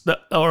hosts,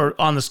 or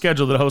on the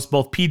schedule that hosts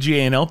both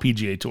PGA and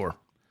LPGA Tour?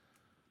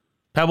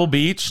 Pebble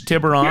Beach,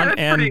 Tiburon,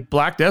 and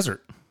Black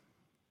Desert.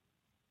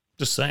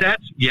 Just saying.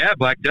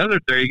 Black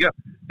Desert. There you go.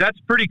 That's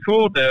pretty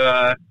cool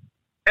to,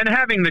 and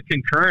having the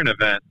concurrent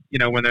event,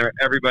 when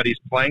everybody's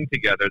playing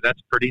together,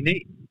 that's pretty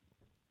neat.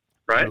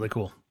 Right? Really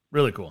cool.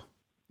 Really cool.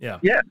 Yeah.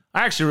 Yeah.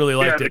 I actually really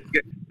liked it.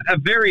 A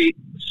very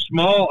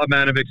small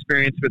amount of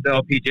experience with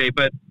LPGA,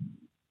 but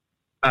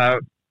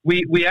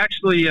we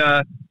actually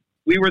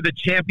we were the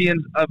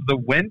champions of the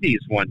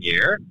Wendy's one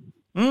year.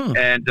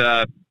 And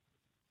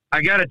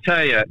I got to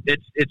tell you,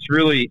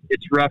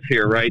 it's rough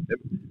here, right?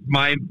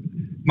 My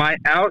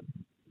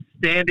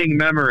outstanding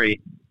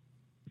memory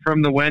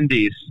from the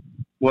Wendy's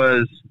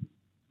was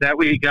that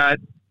we got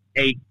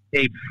a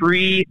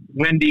free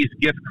Wendy's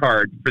gift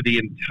card for the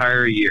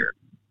entire year.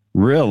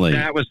 Really?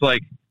 That was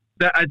like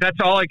that's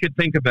all I could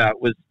think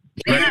about was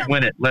let's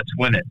win it.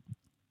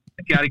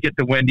 I got to get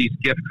the Wendy's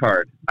gift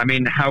card. I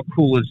mean, how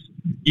cool is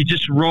you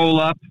just roll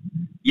up?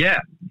 Yeah,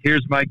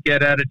 here's my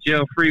get out of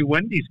jail free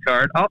Wendy's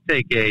card. I'll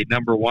take a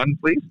number 1,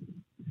 please.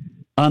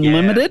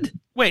 Unlimited? Yeah.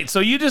 Wait, so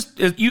you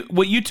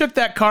took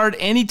that card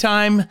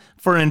anytime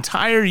for an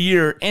entire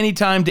year,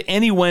 anytime to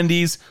any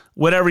Wendy's,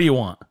 whatever you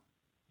want.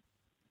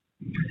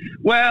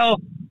 Well,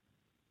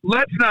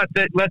 let's not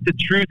let the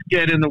truth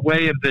get in the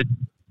way of the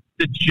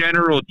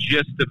general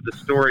gist of the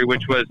story,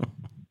 which was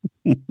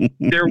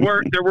there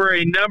were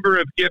a number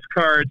of gift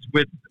cards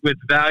with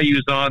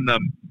values on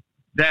them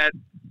that,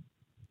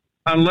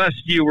 unless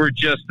you were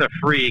just a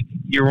freak,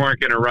 you weren't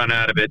going to run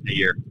out of it in a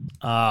year.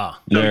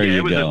 There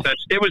you go.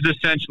 It was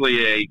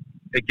essentially a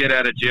get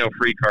out of jail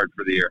free card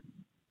for the year.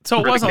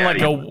 So it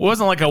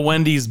wasn't like a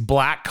Wendy's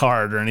black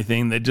card or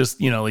anything that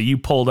just you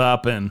pulled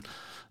up and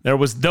there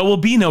will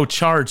be no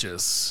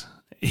charges.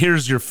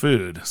 Here's your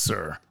food,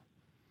 sir.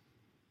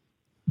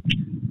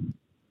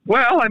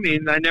 Well, I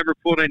mean, I never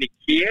pulled any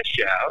cash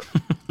out,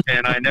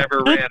 and I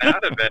never ran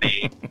out of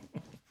any.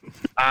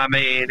 I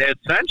mean,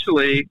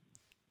 essentially,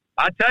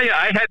 I tell you,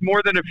 I had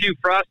more than a few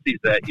Frosties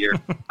that year.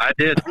 I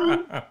did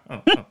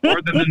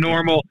more than the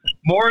normal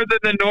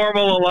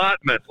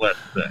allotment. Let's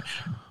say.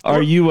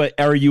 Are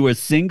you a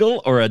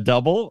single or a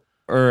double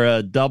or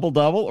a double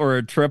or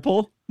a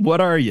triple? What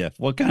are you?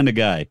 What kind of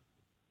guy?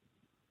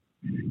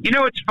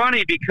 It's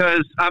funny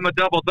because I'm a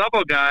double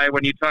guy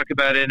when you talk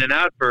about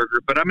In-N-Out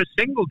Burger, but I'm a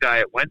single guy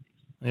at Wendy's.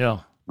 Yeah.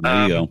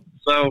 There you go.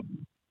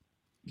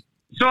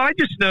 So I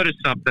just noticed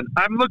something.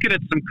 I'm looking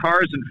at some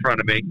cars in front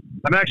of me.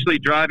 I'm actually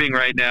driving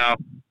right now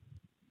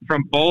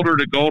from Boulder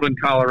to Golden,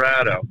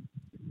 Colorado.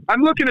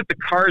 I'm looking at the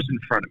cars in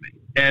front of me,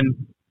 and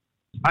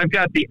I've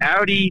got the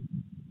Audi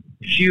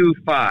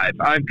Q5.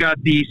 I've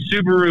got the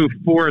Subaru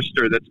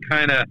Forester that's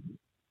kind of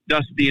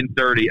dusty and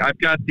dirty. I've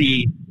got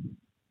the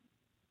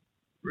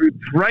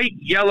bright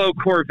yellow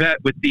Corvette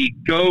with the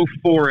Go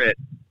For It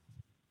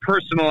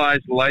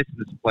personalized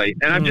license plate.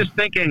 And I'm just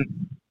thinking,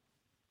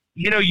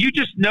 you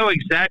just know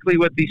exactly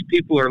what these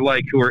people are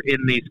like who are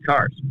in these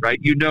cars, right?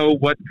 You know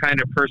what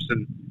kind of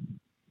person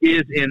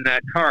is in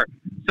that car.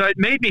 So it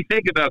made me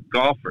think about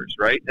golfers,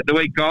 right? The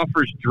way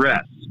golfers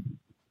dress.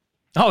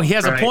 Oh, he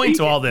has a point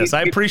to all this.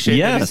 I appreciate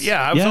it.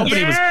 Yeah, I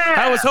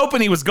was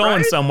hoping he was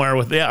going somewhere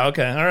with. Yeah,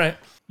 okay, all right.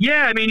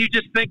 Yeah, I mean, you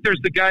just think there's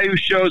the guy who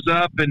shows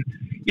up, and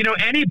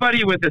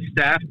anybody with a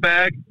staff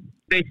bag,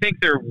 they think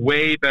they're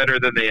way better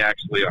than they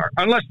actually are,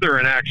 unless they're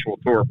an actual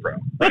tour pro,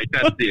 right?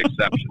 That's the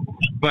exception.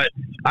 But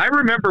I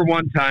remember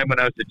one time when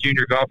I was a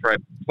junior golfer, I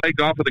played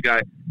golf with a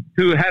guy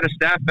who had a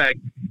staff bag,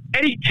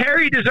 and he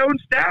carried his own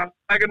staff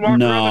bag and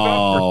walked around the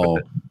golf course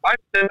with it.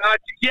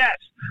 Yes.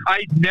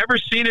 I'd never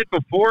seen it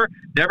before,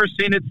 never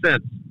seen it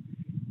since.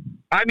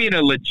 I mean,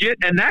 a legit,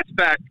 and that's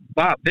back,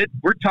 Bob,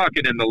 we're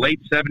talking in the late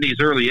 70s,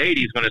 early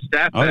 80s when a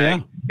staff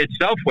bag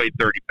itself weighed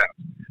 30 pounds.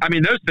 I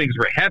mean, those things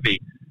were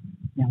heavy,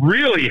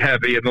 really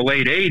heavy in the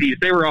late 80s.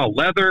 They were all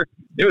leather.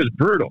 It was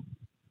brutal.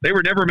 They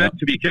were never meant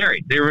to be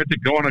carried. They were meant to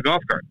go on a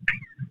golf cart.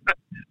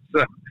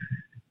 So,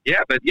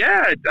 yeah, but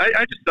yeah,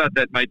 I just thought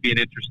that might be an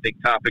interesting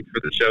topic for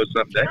the show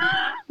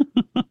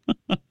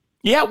someday.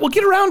 Yeah, we'll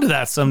get around to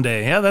that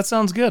someday. Yeah, that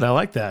sounds good. I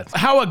like that.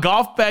 How a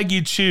golf bag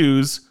you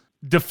choose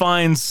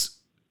defines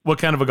what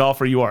kind of a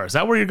golfer you are. Is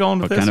that where you're going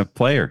with this? What kind of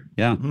player?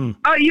 Yeah.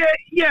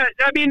 Yeah.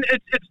 I mean,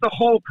 it's the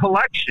whole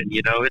collection.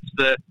 You know,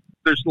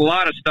 there's a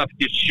lot of stuff.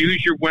 The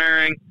shoes you're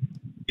wearing.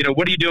 You know,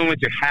 what are you doing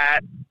with your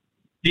hat?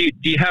 Do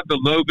you have the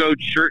logoed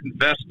shirt and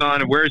vest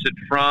on, and where is it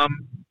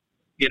from?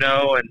 You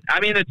know, and I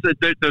mean,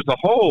 there's a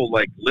whole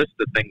like list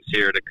of things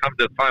here to come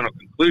to the final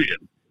conclusion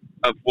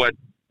of what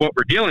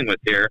we're dealing with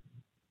here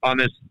on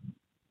this,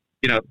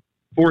 you know,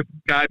 fourth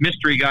guy,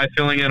 mystery guy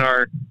filling in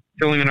our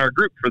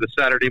group for the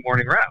Saturday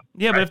morning round.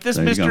 Yeah, right? But if this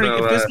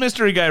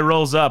mystery guy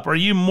rolls up, are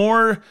you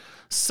more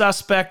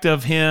suspect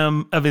of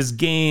his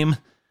game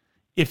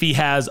if he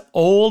has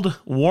old,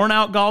 worn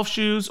out golf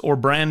shoes or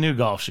brand new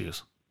golf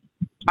shoes?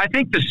 I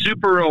think the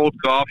super old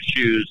golf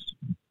shoes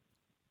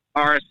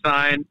are a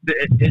sign.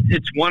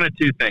 It's one of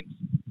two things.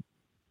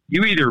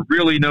 You either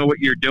really know what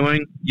you're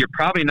doing, you're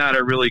probably not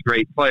a really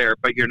great player,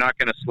 but you're not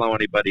going to slow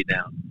anybody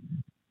down.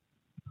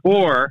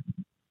 Or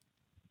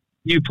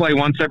you play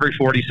once every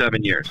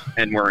 47 years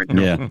and we're in.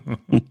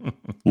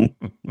 Yeah.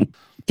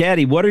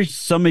 Caddie, what are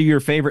some of your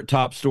favorite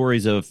top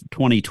stories of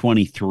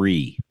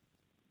 2023?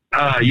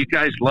 You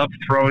guys love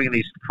throwing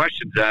these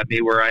questions at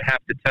me where I have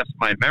to test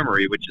my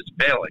memory, which is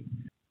failing.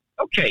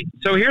 Okay,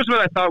 so here's what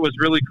I thought was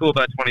really cool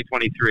about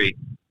 2023.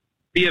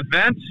 The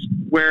events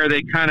where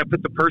they kind of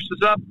put the purses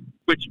up,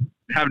 which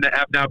have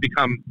now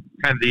become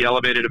kind of the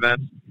elevated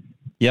events.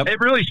 Yep. It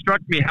really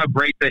struck me how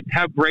great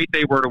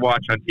they were to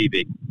watch on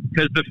TV,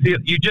 because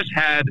you just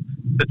had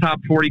the top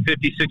 40,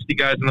 50, 60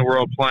 guys in the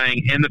world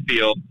playing in the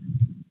field,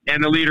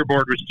 and the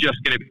leaderboard was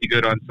just going to be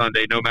good on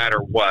Sunday no matter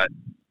what.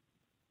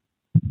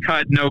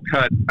 Cut, no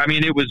cut. I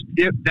mean,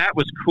 that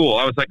was cool.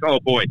 I was like, oh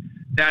boy,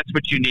 that's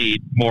what you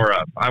need more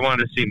of. I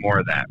want to see more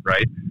of that,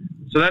 right?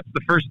 So that's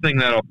the first thing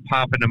that'll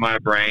pop into my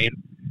brain.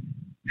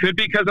 Could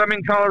be because I'm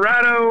in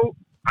Colorado.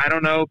 I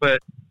don't know, but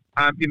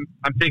I'm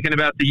thinking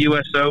about the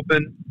U.S.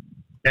 Open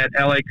at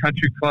LA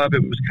Country Club.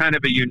 It was kind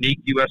of a unique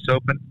U.S.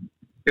 Open.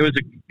 It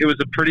was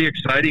a pretty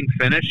exciting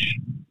finish.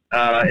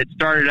 It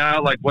started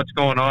out like what's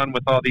going on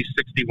with all these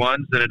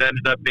 61s, and it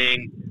ended up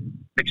being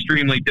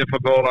extremely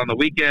difficult on the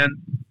weekend.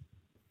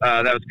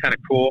 That was kind of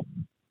cool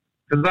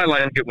because I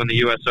like it when the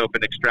U.S.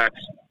 Open extracts.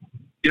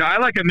 You know, I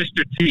like a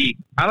Mr. T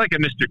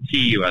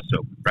U.S.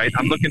 Open, right?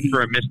 I'm looking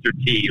for a Mr.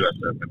 T U.S.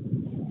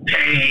 Open.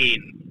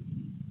 Pain.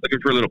 Looking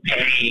for a little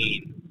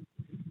pain.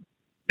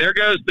 There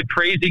goes the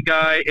crazy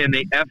guy in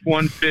the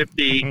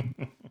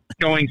F-150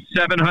 going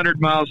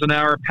 700 miles an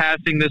hour,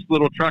 passing this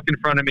little truck in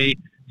front of me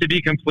to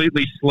be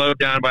completely slowed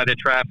down by the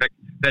traffic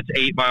that's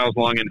 8 miles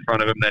long in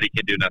front of him that he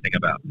can do nothing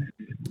about.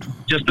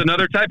 Just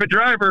another type of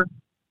driver.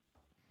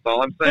 That's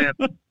all I'm saying.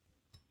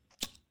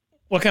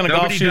 What kind of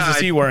golf shoes is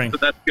he wearing? So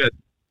that's good.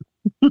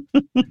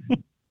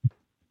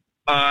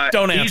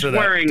 Don't answer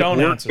that. Don't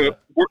answer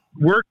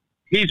that.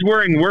 He's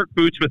wearing work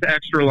boots with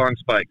extra long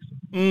spikes.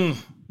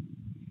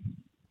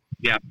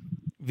 Yeah.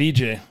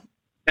 VJ.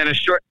 And a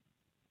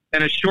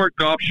short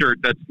golf shirt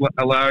that's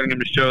allowing him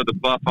to show the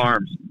buff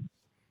arms.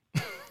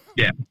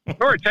 Yeah.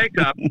 Or a tank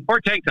top.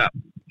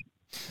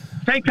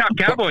 Tank top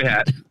cowboy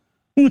hat.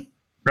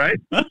 Right?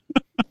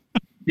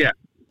 Yeah.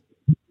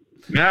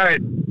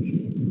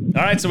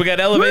 All right, so we got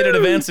elevated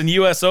events and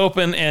U.S.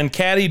 Open and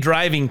Caddie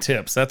driving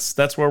tips.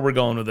 That's where we're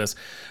going with this.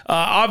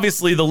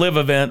 Obviously, the live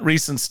event,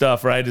 recent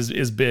stuff, right,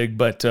 is big.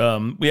 But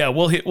yeah,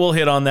 we'll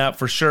hit on that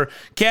for sure.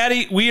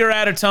 Caddie, we are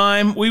out of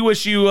time. We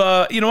wish you,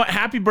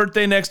 happy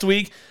birthday next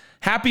week.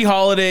 Happy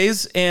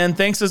holidays, and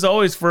thanks as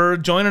always for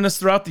joining us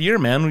throughout the year,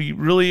 man. We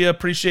really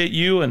appreciate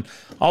you and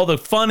all the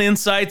fun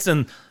insights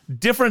and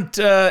different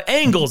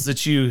angles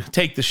that you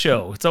take the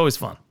show. It's always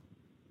fun.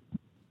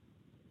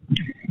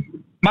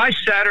 My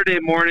Saturday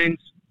mornings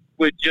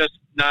would just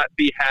not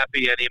be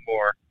happy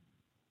anymore.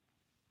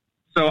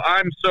 So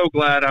I'm so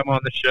glad I'm on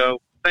the show.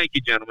 Thank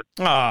you, gentlemen.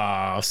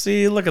 Oh,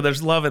 see, look at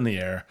there's love in the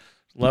air.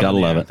 Gotta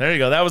love it. There you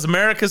go. That was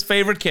America's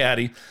favorite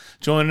Caddie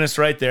joining us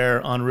right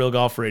there on Real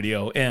Golf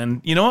Radio.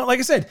 And you know what? Like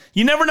I said,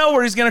 you never know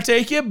where he's going to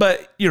take you,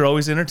 but you're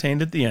always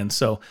entertained at the end.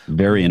 So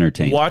very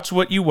entertaining. Watch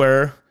what you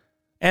wear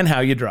and how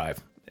you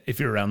drive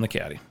if you're around the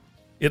Caddie.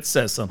 It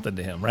says something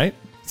to him, right?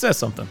 It says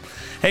something.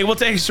 Hey, we'll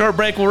take a short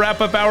break. We'll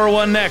wrap up hour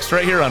one next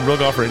right here on Real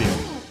Golf Radio.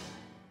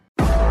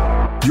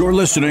 You're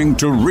listening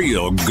to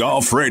Real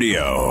Golf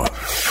Radio.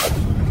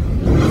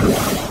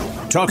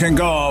 Talking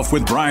golf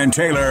with Brian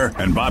Taylor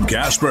and Bob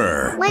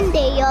Casper. One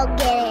day you'll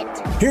get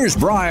it. Here's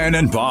Brian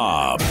and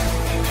Bob. All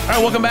right,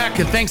 welcome back.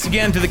 And thanks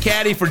again to the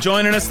Caddie for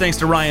joining us. Thanks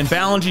to Ryan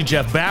Ballengee,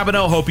 Jeff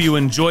Babineau. Hope you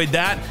enjoyed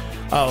that.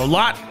 A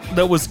lot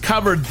that was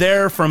covered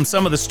there from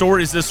some of the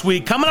stories this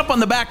week. Coming up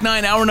on the back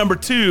nine, hour number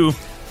 2,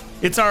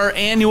 it's our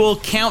annual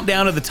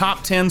countdown of the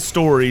top 10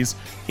 stories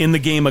in the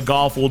game of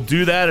golf. We'll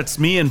do that. It's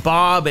me and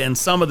Bob and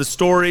some of the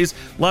stories.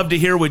 Love to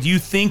hear what you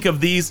think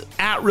of these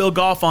at Real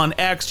Golf on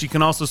X. You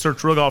can also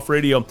search Real Golf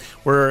Radio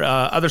where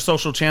other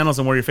social channels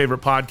and where your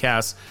favorite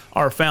podcasts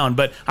are found.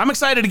 But I'm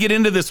excited to get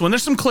into this one.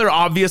 There's some clear,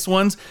 obvious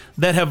ones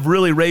that have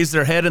really raised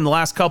their head in the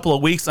last couple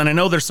of weeks. And I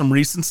know there's some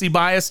recency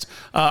bias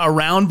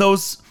around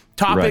those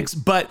topics,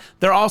 right, but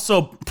they're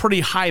also pretty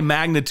high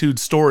magnitude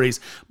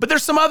stories. But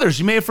there's some others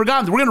you may have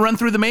forgotten. We're going to run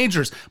through the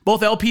majors,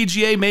 both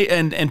LPGA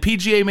and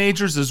PGA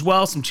majors as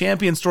well, some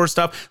Champion Tour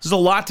stuff. There's a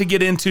lot to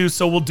get into,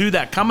 so we'll do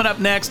that coming up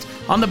next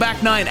on the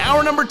back nine,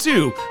 hour number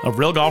 2 of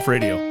Real Golf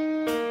Radio.